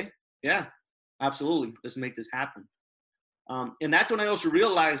 okay, yeah, absolutely. Let's make this happen. And that's when I also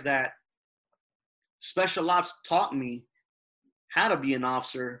realized that Special Ops taught me how to be an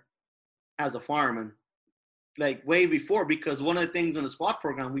officer as a fireman, like way before, because one of the things in the SWAT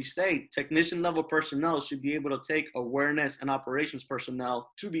program, we say technician level personnel should be able to take awareness and operations personnel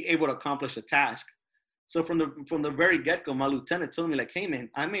to be able to accomplish a task. So from the very get-go, my lieutenant told me like, hey man,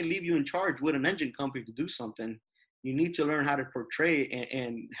 I may leave you in charge with an engine company to do something. You need to learn how to portray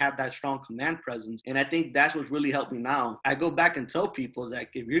and have that strong command presence. And I think that's what's really helped me now. I go back and tell people that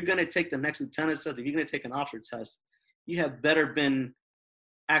if you're going to take the next lieutenant test, if you're going to take an officer test, you have better been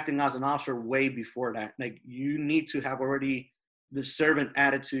acting as an officer way before that. Like you need to have already the servant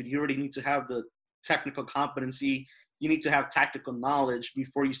attitude. You already need to have the technical competency. you need to have tactical knowledge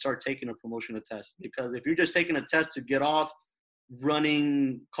before you start taking a promotional test. Because if you're just taking a test to get off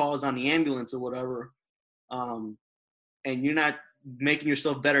running calls on the ambulance or whatever, and you're not making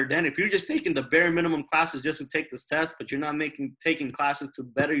yourself better then, if you're just taking the bare minimum classes just to take this test, but you're not taking classes to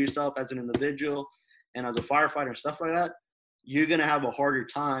better yourself as an individual and as a firefighter and stuff like that, you're going to have a harder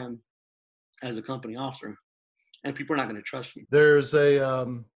time as a company officer, and people are not going to trust you. There's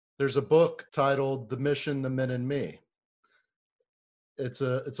a book titled The Mission, the Men and Me. It's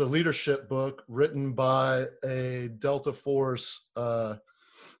a leadership book written by a Delta Force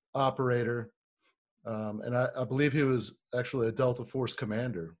operator, and I believe he was actually a Delta Force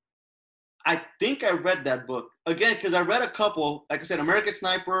commander. I think I read that book again because I read a couple. Like I said, American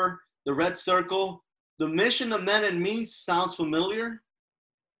Sniper, The Red Circle, The Mission, the Men and Me sounds familiar.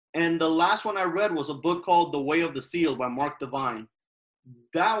 And the last one I read was a book called The Way of the SEAL by Mark Divine.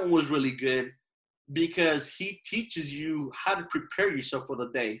 That one was really good because he teaches you how to prepare yourself for the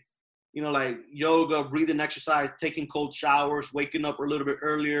day. You know, like yoga, breathing exercise, taking cold showers, waking up a little bit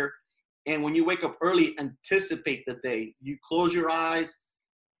earlier. And when you wake up early, anticipate the day. You close your eyes.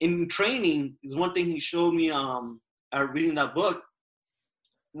 In training, is one thing he showed me reading that book.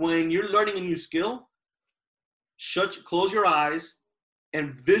 When you're learning a new skill, close your eyes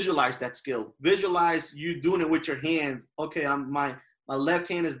and visualize that skill. Visualize you doing it with your hands. Okay, my left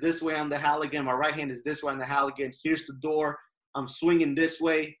hand is this way on the Halligan. My right hand is this way on the Halligan. Here's the door. I'm swinging this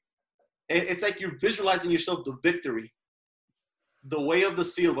way. It's like you're visualizing yourself the victory. The Way of the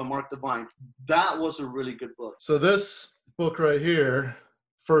SEAL by Mark Divine. That was a really good book. So this book right here,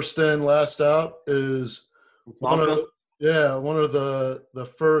 First In, Last Out, is one of the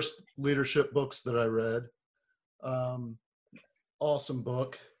first leadership books that I read. Awesome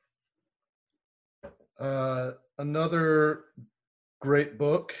book. Another great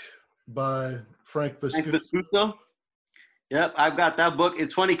book by Frank Viscuso. Yep, I've got that book.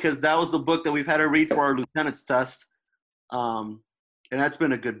 It's funny because that was the book that we've had to read for our lieutenant's test. And that's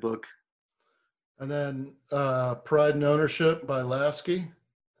been a good book. And then Pride and Ownership by Lasky.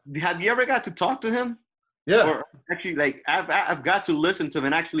 Have you ever got to talk to him? Yeah. Or actually, like I've got to listen to him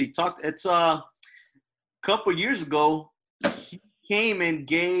and actually talk. It's a couple years ago, he came and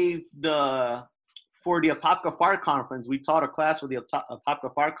gave for the Apopka Fire Conference. We taught a class for the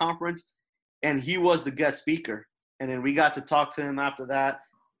Apopka Fire Conference, and he was the guest speaker. And then we got to talk to him after that.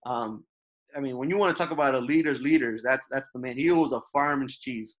 I mean, when you want to talk about a leaders, that's the man. He was a fireman's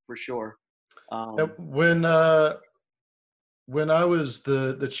chief for sure. When I was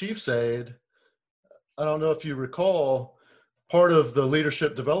the chief's aide, I don't know if you recall, part of the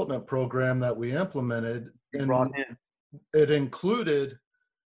leadership development program that we implemented, it included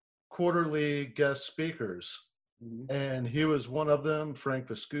quarterly guest speakers, and he was one of them. Frank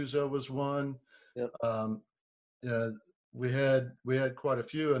Viscuso was one. Yep. We had quite a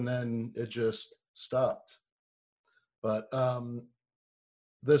few, and then it just stopped. But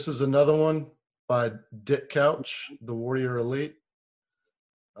this is another one by Dick Couch, The Warrior Elite.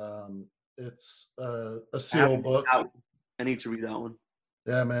 It's a SEAL book. I need to read that one.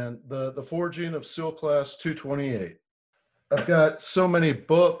 Yeah, man. The Forging of SEAL Class 228. I've got so many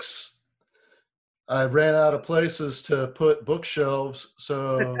books. I ran out of places to put bookshelves.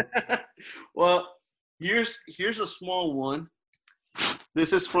 So, well, here's a small one.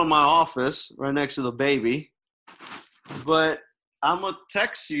 This is from my office, right next to the baby. But I'm gonna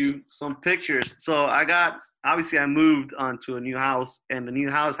text you some pictures. So I moved onto a new house, and the new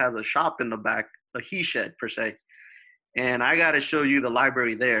house has a shop in the back, a he shed per se. And I got to show you the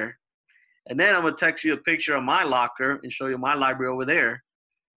library there. And then I'm going to text you a picture of my locker and show you my library over there,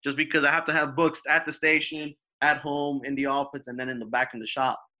 just because I have to have books at the station, at home, in the office, and then in the back in the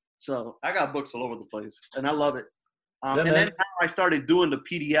shop. So I got books all over the place, and I love it. And then now I started doing the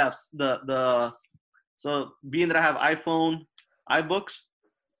PDFs. So being that I have iPhone, iBooks,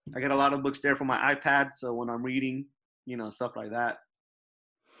 I get a lot of books there for my iPad. So when I'm reading, stuff like that.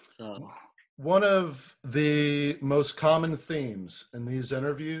 So one of the most common themes in these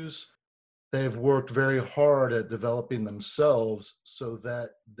interviews, they've worked very hard at developing themselves so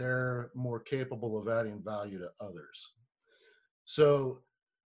that they're more capable of adding value to others. So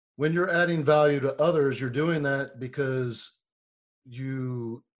when you're adding value to others, you're doing that because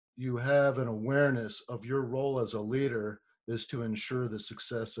you have an awareness of your role as a leader is to ensure the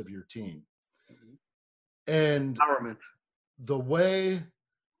success of your team. And empowerment. The way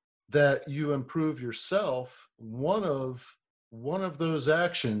that you improve yourself, one of those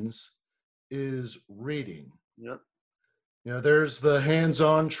actions is reading. Yep. There's the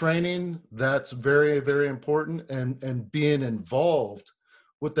hands-on training. That's very, very important, and being involved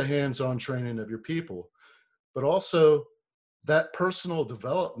with the hands-on training of your people. but also that personal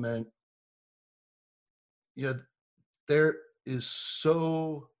development. There is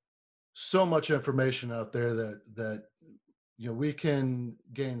so much information out there that we can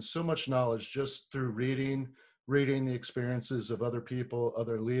gain so much knowledge just through reading the experiences of other people,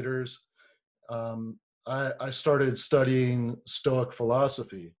 other leaders. I started studying Stoic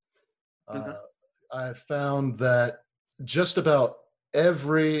philosophy. Mhm. I found that just about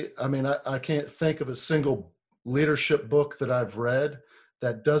I can't think of a single leadership book that I've read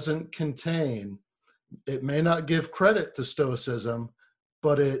that doesn't contain, it may not give credit to Stoicism,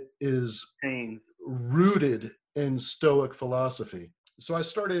 but it is Pain. rooted in Stoic philosophy. So I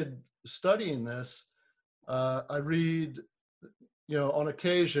started studying this. I read, on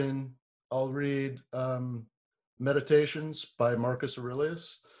occasion, I'll read Meditations by Marcus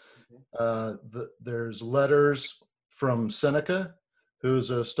Aurelius. There's letters from Seneca, who's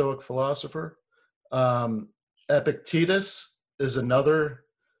a Stoic philosopher. Epictetus is another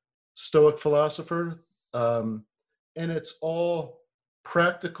Stoic philosopher. And it's all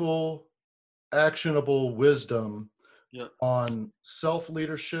practical, actionable wisdom Yeah. on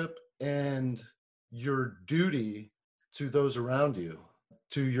self-leadership and your duty to those around you,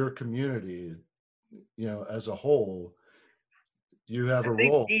 to your community, as a whole. You have a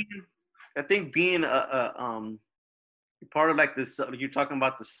role. I think being part of like this, you're talking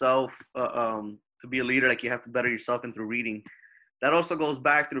about the self, to be a leader, like you have to better yourself and through reading. That also goes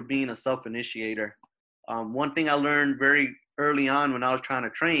back through being a self-initiator. One thing I learned very early on when I was trying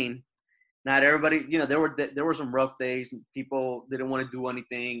to train, not everybody, there were some rough days. People didn't want to do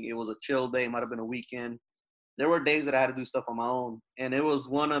anything. It was a chill day. It might have been a weekend. There were days that I had to do stuff on my own. And it was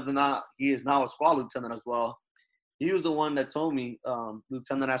one of he is now a squad lieutenant as well. He was the one that told me,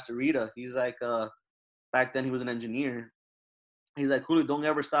 Lieutenant Astorita, he's like, back then he was an engineer. He's like, Julio, don't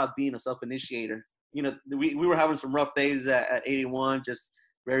ever stop being a self-initiator. We were having some rough days at 81, just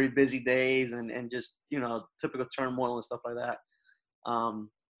very busy days and just, typical turmoil and stuff like that.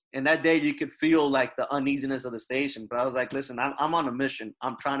 And that day you could feel like the uneasiness of the station. But I was like, listen, I'm on a mission.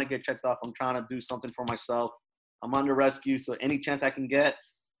 I'm trying to get checked off. I'm trying to do something for myself. I'm under rescue. So any chance I can get,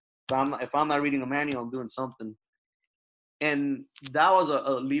 if I'm not reading a manual, I'm doing something. And that was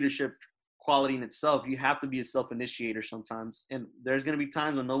a leadership quality in itself. You have to be a self-initiator sometimes. And there's going to be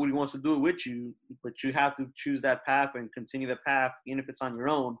times when nobody wants to do it with you, but you have to choose that path and continue that path, even if it's on your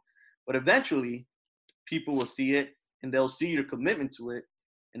own. But eventually, people will see it, and they'll see your commitment to it,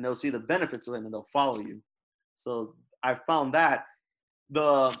 and they'll see the benefits of it, and they'll follow you. So I found that.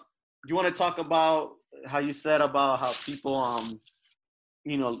 You want to talk about how you said about how people,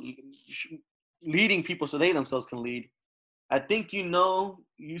 leading people so they themselves can lead. I think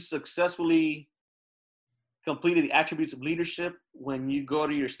you successfully completed the attributes of leadership when you go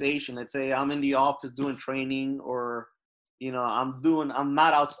to your station. Let's say I'm in the office doing training, or I'm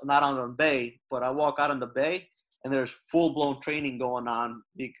not out on the bay, but I walk out on the bay and there's full-blown training going on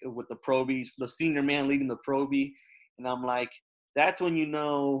with the probies, the senior man leading the probie, and I'm like, that's when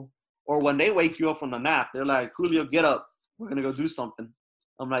or when they wake you up from the nap, they're like, Julio, get up, we're gonna go do something.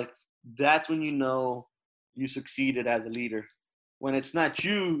 I'm like, that's when you succeeded as a leader. When it's not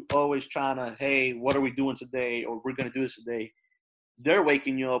you always trying to, hey, what are we doing today? Or we're going to do this today. They're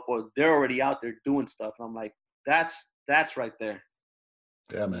waking you up, or they're already out there doing stuff. And I'm like, that's right there.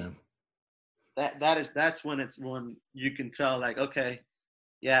 Yeah, man. That's when you can tell, like, okay,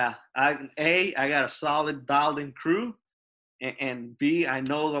 yeah, I got a solid dialed in crew, and B, I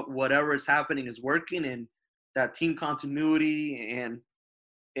know that whatever is happening is working, and that team continuity, and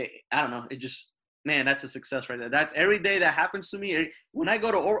I don't know, it just, man, that's a success right there. That's every day that happens to me. When I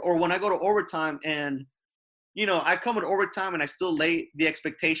go to when I go to overtime, and I come at overtime and I still lay the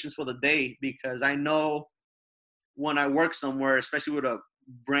expectations for the day, because I know when I work somewhere, especially with a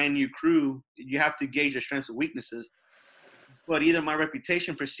brand new crew, you have to gauge your strengths and weaknesses. But either my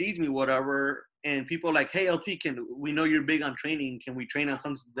reputation precedes me, whatever, and people are like, hey, LT, we know you're big on training. Can we train on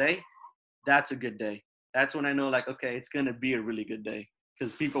something today? That's a good day. That's when I know, like, okay, it's going to be a really good day,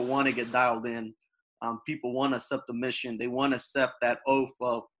 because people want to get dialed in. People want to accept the mission. They want to accept that oath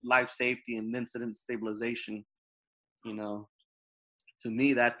of life safety and incident stabilization. To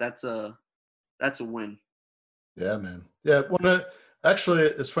me, that's a win. Yeah, man. Yeah. Actually,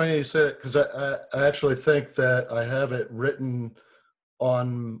 it's funny you say it, because I actually think that I have it written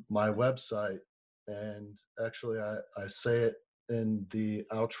on my website, and actually I say it in the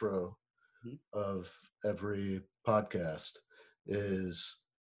outro of every podcast, is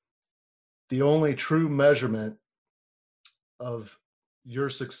the only true measurement of your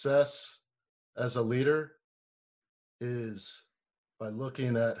success as a leader is by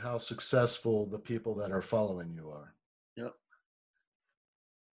looking at how successful the people that are following you are. Yep.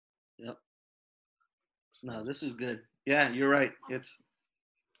 Yep. No, this is good. Yeah, you're right.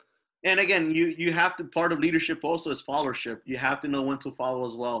 And again, you have to, part of leadership also is followership. You have to know when to follow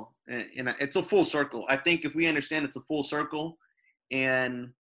as well. And it's a full circle. I think if we understand it's a full circle, and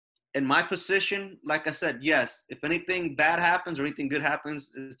in my position, like I said, yes, if anything bad happens or anything good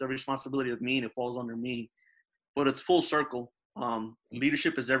happens, it's the responsibility of me and it falls under me. But it's full circle.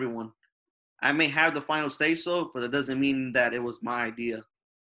 Leadership is everyone. I may have the final say so, but it doesn't mean that it was my idea,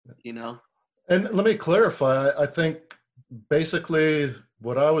 you know? And let me clarify. I think basically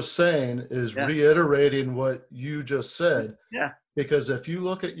what I was saying is reiterating what you just said. Yeah. Because if you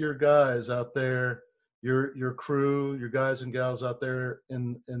look at your guys out there, your crew, your guys and gals out there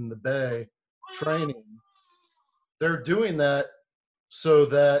in the Bay training, they're doing that so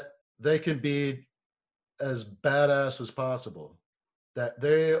that they can be as badass as possible. That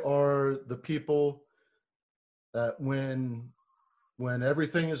they are the people that when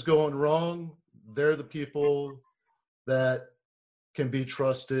everything is going wrong, they're the people that can be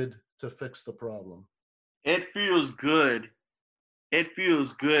trusted to fix the problem. It feels good. It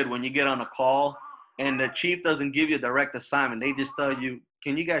feels good when you get on a call and the chief doesn't give you a direct assignment. They just tell you,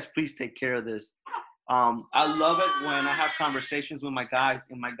 can you guys please take care of this? I love it when I have conversations with my guys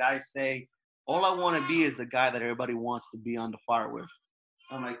and my guys say, all I want to be is the guy that everybody wants to be on the fire with.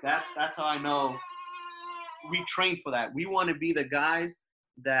 I'm like, that's how I know we train for that. We want to be the guys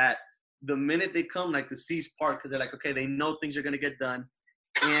that the minute they come, like the C's part, because they're like, okay, they know things are going to get done.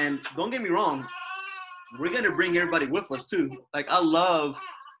 And don't get me wrong, we're going to bring everybody with us too. Like I love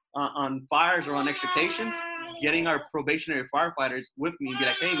on fires or on extrications, getting our probationary firefighters with me and be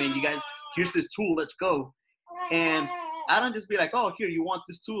like, hey man, you guys, here's this tool, let's go. And I don't just be like, oh, here, you want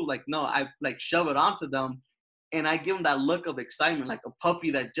this tool? Like, no, I like shove it onto them and I give them that look of excitement, like a puppy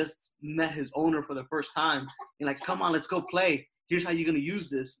that just met his owner for the first time. And like, come on, let's go play. Here's how you're going to use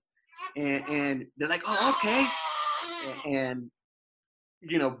this. And they're like, oh, okay. And,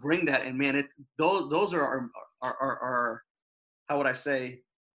 you know, bring that. And man, those are our how would I say,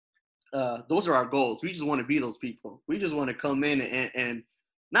 those are our goals. We just want to be those people. We just want to come in and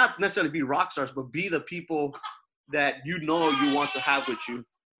not necessarily be rock stars, but be the people that you know you want to have with you,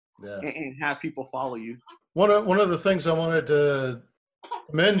 and have people follow you. One of the things I wanted to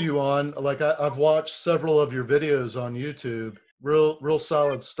commend you on, like I've watched several of your videos on YouTube. Real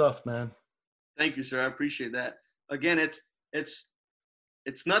solid stuff, man. Thank you, sir. I appreciate that. Again, it's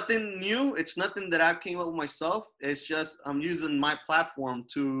nothing new. It's nothing that I came up with myself. It's just I'm using my platform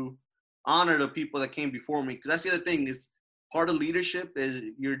to honor the people that came before me. Because that's the other thing is part of leadership is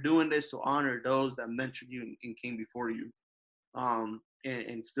you're doing this to honor those that mentored you and came before you, and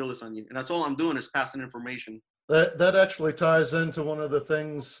instill this on you. And that's all I'm doing is passing information. That actually ties into one of the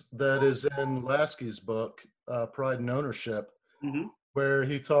things that is in Lasky's book, Pride and Ownership, where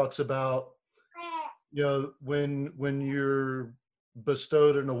he talks about, you know, when you're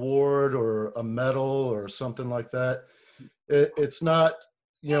bestowed an award or a medal or something like that, it's not,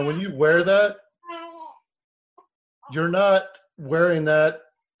 you know, when you wear that, you're not wearing that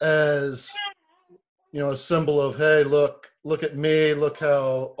as, you know, a symbol of, hey, look at me, look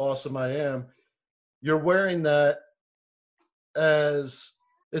how awesome I am. You're wearing that as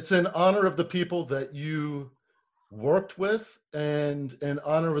it's in honor of the people that you worked with and in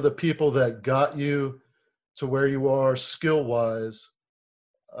honor of the people that got you to where you are skill-wise,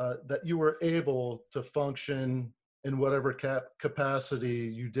 that you were able to function in whatever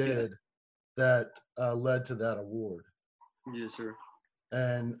capacity you did that led to that award. Yes, sir.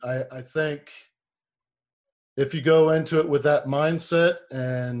 And I think if you go into it with that mindset,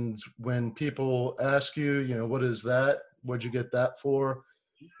 and when people ask you, you know, what is that? What'd you get that for?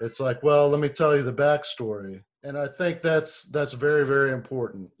 It's like, well, let me tell you the backstory. And I think that's very, very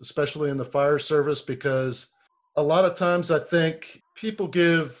important, especially in the fire service, because a lot of times I think people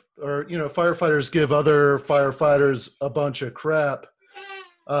give, or, you know, firefighters give other firefighters a bunch of crap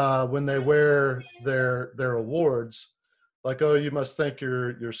when they wear their awards. Like, oh, you must think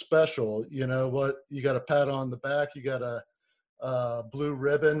you're special. You know what? You got a pat on the back. You got a blue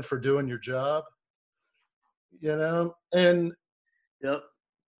ribbon for doing your job. You know, and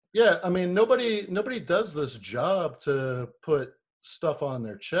yeah, I mean, nobody does this job to put stuff on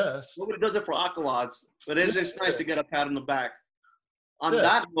their chest. Nobody does it for accolades, but it's just nice to get a pat on the back. On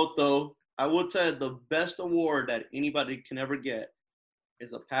that note, though, I will tell you the best award that anybody can ever get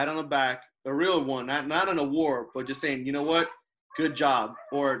is a pat on the back, a real one, not an award, but just saying, you know what, good job,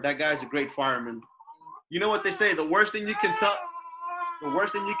 or that guy's a great fireman. You know what they say? The worst thing you can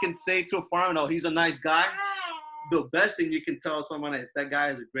say to a fireman, oh, he's a nice guy, the best thing you can tell someone is that guy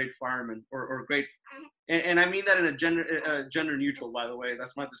is a great fireman or great, and I mean that in a gender neutral, by the way.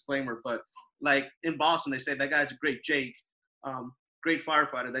 That's my disclaimer. But like in Boston, they say that guy's a great Jake, great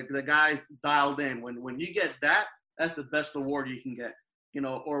firefighter. The guy's dialed in. When you get that, that's the best award you can get.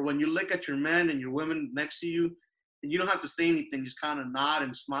 Or when you look at your men and your women next to you, and you don't have to say anything, just kind of nod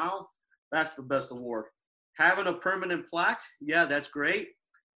and smile. That's the best award. Having a permanent plaque, yeah, that's great.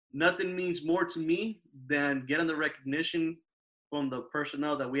 Nothing means more to me than getting the recognition from the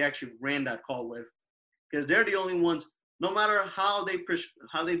personnel that we actually ran that call with, because they're the only ones. No matter how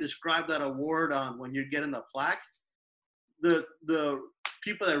they describe that award when you're getting the plaque, the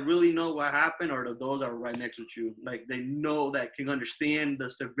people that really know what happened are those that are right next to you. Like, they know, that can understand the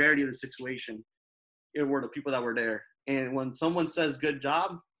severity of the situation. It were the people that were there. And when someone says good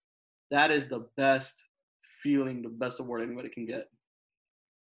job, that is the best feeling, the best award anybody can get.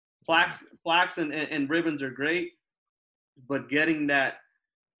 Plaques and ribbons are great, but getting that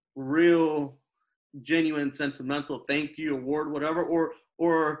real, genuine, sentimental thank you award, whatever,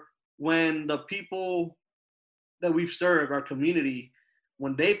 or when the people that we've served, our community,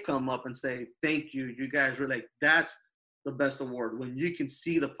 when they've come up and say, thank you, you guys were like, that's the best award, when you can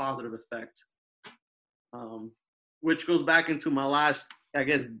see the positive effect. Which goes back into my last, I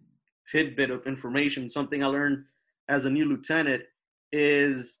guess, tidbit of information. Something I learned as a new lieutenant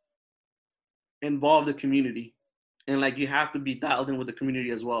is involve the community. And like, you have to be dialed in with the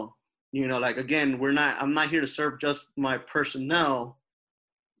community as well. Like, again, I'm not here to serve just my personnel.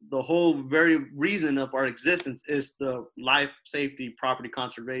 The whole very reason of our existence is the life safety, property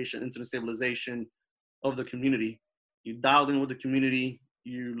conservation, incident stabilization of the community. You dialed in with the community,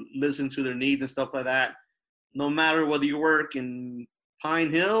 you listen to their needs and stuff like that. No matter whether you work in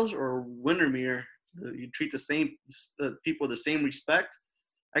Pine Hills or Windermere, you treat the people with the same respect.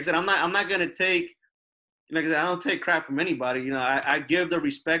 Like I said, I'm not gonna take, like I said, I don't take crap from anybody. I give the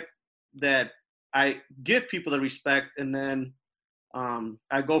respect that I give people the respect, and then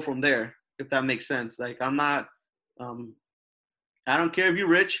I go from there, if that makes sense. Like, I'm not, I don't care if you're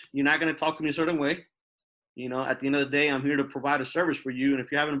rich, you're not gonna talk to me a certain way. At the end of the day, I'm here to provide a service for you. And if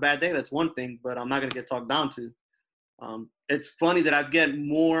you're having a bad day, that's one thing, but I'm not going to get talked down to. It's funny that I get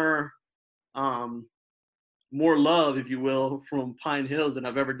more love, if you will, from Pine Hills than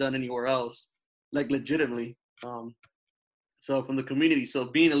I've ever done anywhere else, like, legitimately. So from the community. So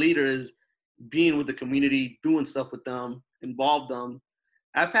being a leader is being with the community, doing stuff with them, involve them.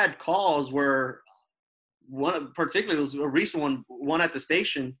 I've had calls where one particularly was a recent one at the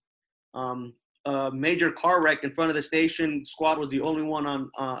station. A major car wreck in front of the station. Squad was the only one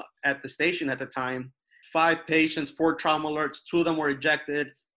on at the station at the time. 5 patients, 4 trauma alerts. 2 of them were ejected.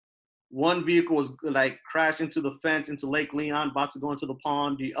 One vehicle was like crashed into the fence into Lake Leon, about to go into the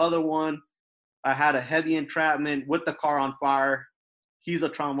pond. The other one, I had a heavy entrapment with the car on fire. He's a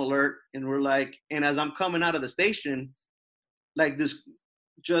trauma alert. And we're like, and as I'm coming out of the station, like, this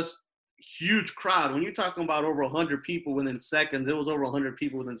just huge crowd. When you're talking about over 100 people within seconds, it was over 100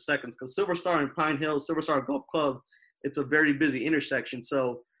 people within seconds, because Silver Star and Pine Hill, Silver Star Golf Club, it's a very busy intersection.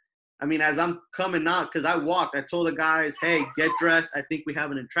 So, I mean, as I'm coming out, because I walked, I told the guys, hey, get dressed. I think we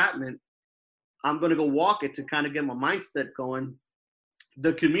have an entrapment. I'm going to go walk it to kind of get my mindset going.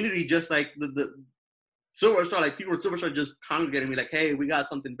 The community, just like the Silver Star, like, people at Silver Star just congregating me, like, hey, we got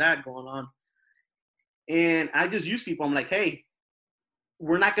something bad going on. And I just use people. I'm like, hey,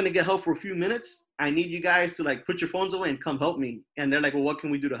 we're not going to get help for a few minutes. I need you guys to, like, put your phones away and come help me. And they're like, well, what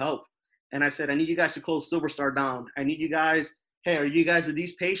can we do to help? And I said, I need you guys to close Silver Star down. I need you guys, hey, are you guys with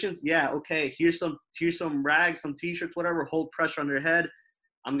these patients? Yeah, okay, here's some rags, some t-shirts, whatever, hold pressure on their head.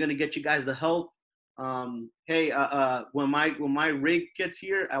 I'm going to get you guys the help. Hey, when my rig gets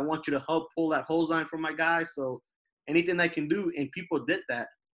here, I want you to help pull that hose line for my guys. So anything I can do. And people did that.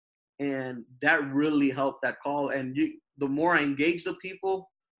 And that really helped that call. And the more I engaged the people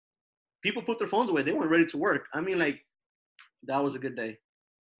put their phones away. They weren't ready to work. I mean, like, that was a good day.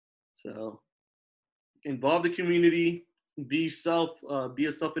 So involve the community, be a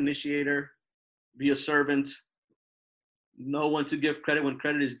self-initiator, be a servant, know when to give credit when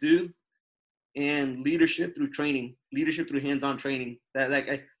credit is due, and leadership through training, leadership through hands-on training.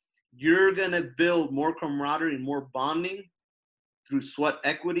 You're going to build more camaraderie and more bonding through sweat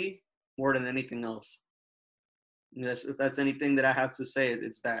equity more than anything else. Yes, if that's anything that I have to say,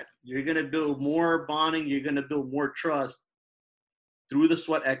 it's that. You're going to build more bonding, you're going to build more trust through the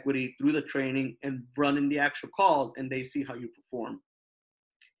sweat equity, through the training, and running the actual calls, and they see how you perform.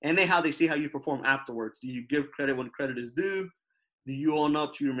 And how they see how you perform afterwards. Do you give credit when credit is due? Do you own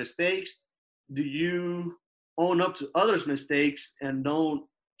up to your mistakes? Do you own up to others' mistakes and don't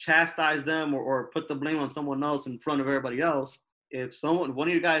chastise them or put the blame on someone else in front of everybody else. If one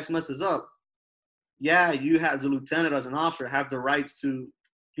of you guys messes up, yeah, you as a lieutenant, as an officer, have the rights to,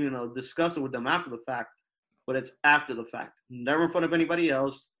 discuss it with them after the fact, but it's after the fact, never in front of anybody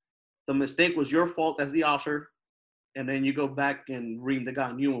else. The mistake was your fault as the officer, and then you go back and ream the guy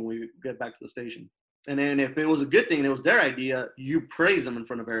on you when we get back to the station. And then if it was a good thing and it was their idea, you praise them in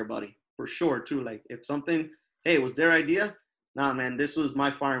front of everybody, for sure, too. Like, if something, hey, it was their idea, nah, man, this was my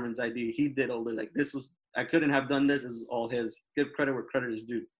fireman's idea. He did all this. Like, I couldn't have done this. This is all his. Give credit where credit is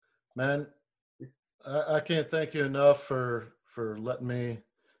due. Man, I can't thank you enough for letting me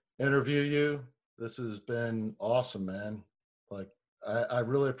interview you. This has been awesome, man. Like, I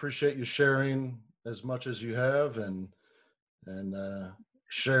really appreciate you sharing as much as you have and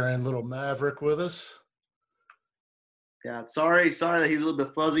sharing little Maverick with us. Yeah, sorry that he's a little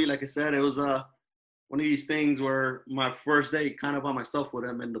bit fuzzy. Like I said, it was one of these things where my first day kind of by myself with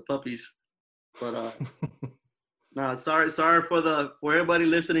him and the puppies. But no, sorry for everybody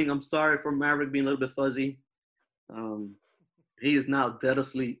listening. I'm sorry for Maverick being a little bit fuzzy. He is now dead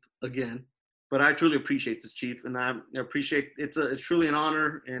asleep again. But I truly appreciate this, Chief, and I appreciate it's truly an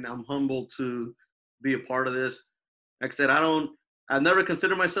honor, and I'm humbled to be a part of this. Like I said, I've never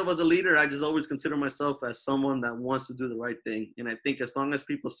considered myself as a leader. I just always consider myself as someone that wants to do the right thing. And I think as long as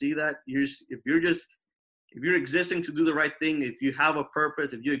people see that, if you're existing to do the right thing, if you have a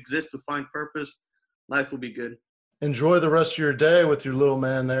purpose, if you exist to find purpose, life will be good. Enjoy the rest of your day with your little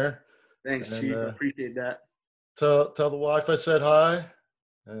man there. Thanks, Chief. I appreciate that. Tell the wife I said hi,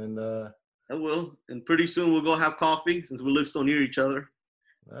 and I will. And pretty soon we'll go have coffee since we live so near each other.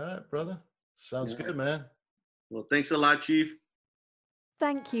 All right, brother. Sounds good, man. Well, thanks a lot, Chief.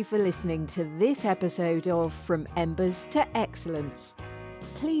 Thank you for listening to this episode of From Embers to Excellence.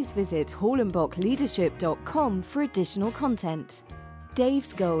 Please visit hallenbachleadership.com for additional content.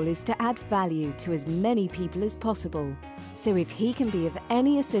 Dave's goal is to add value to as many people as possible. So if he can be of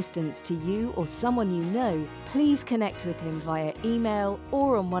any assistance to you or someone you know, please connect with him via email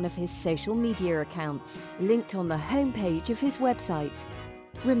or on one of his social media accounts, linked on the homepage of his website.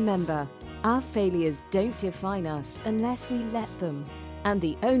 Remember, our failures don't define us unless we let them. And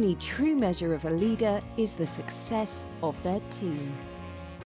the only true measure of a leader is the success of their team.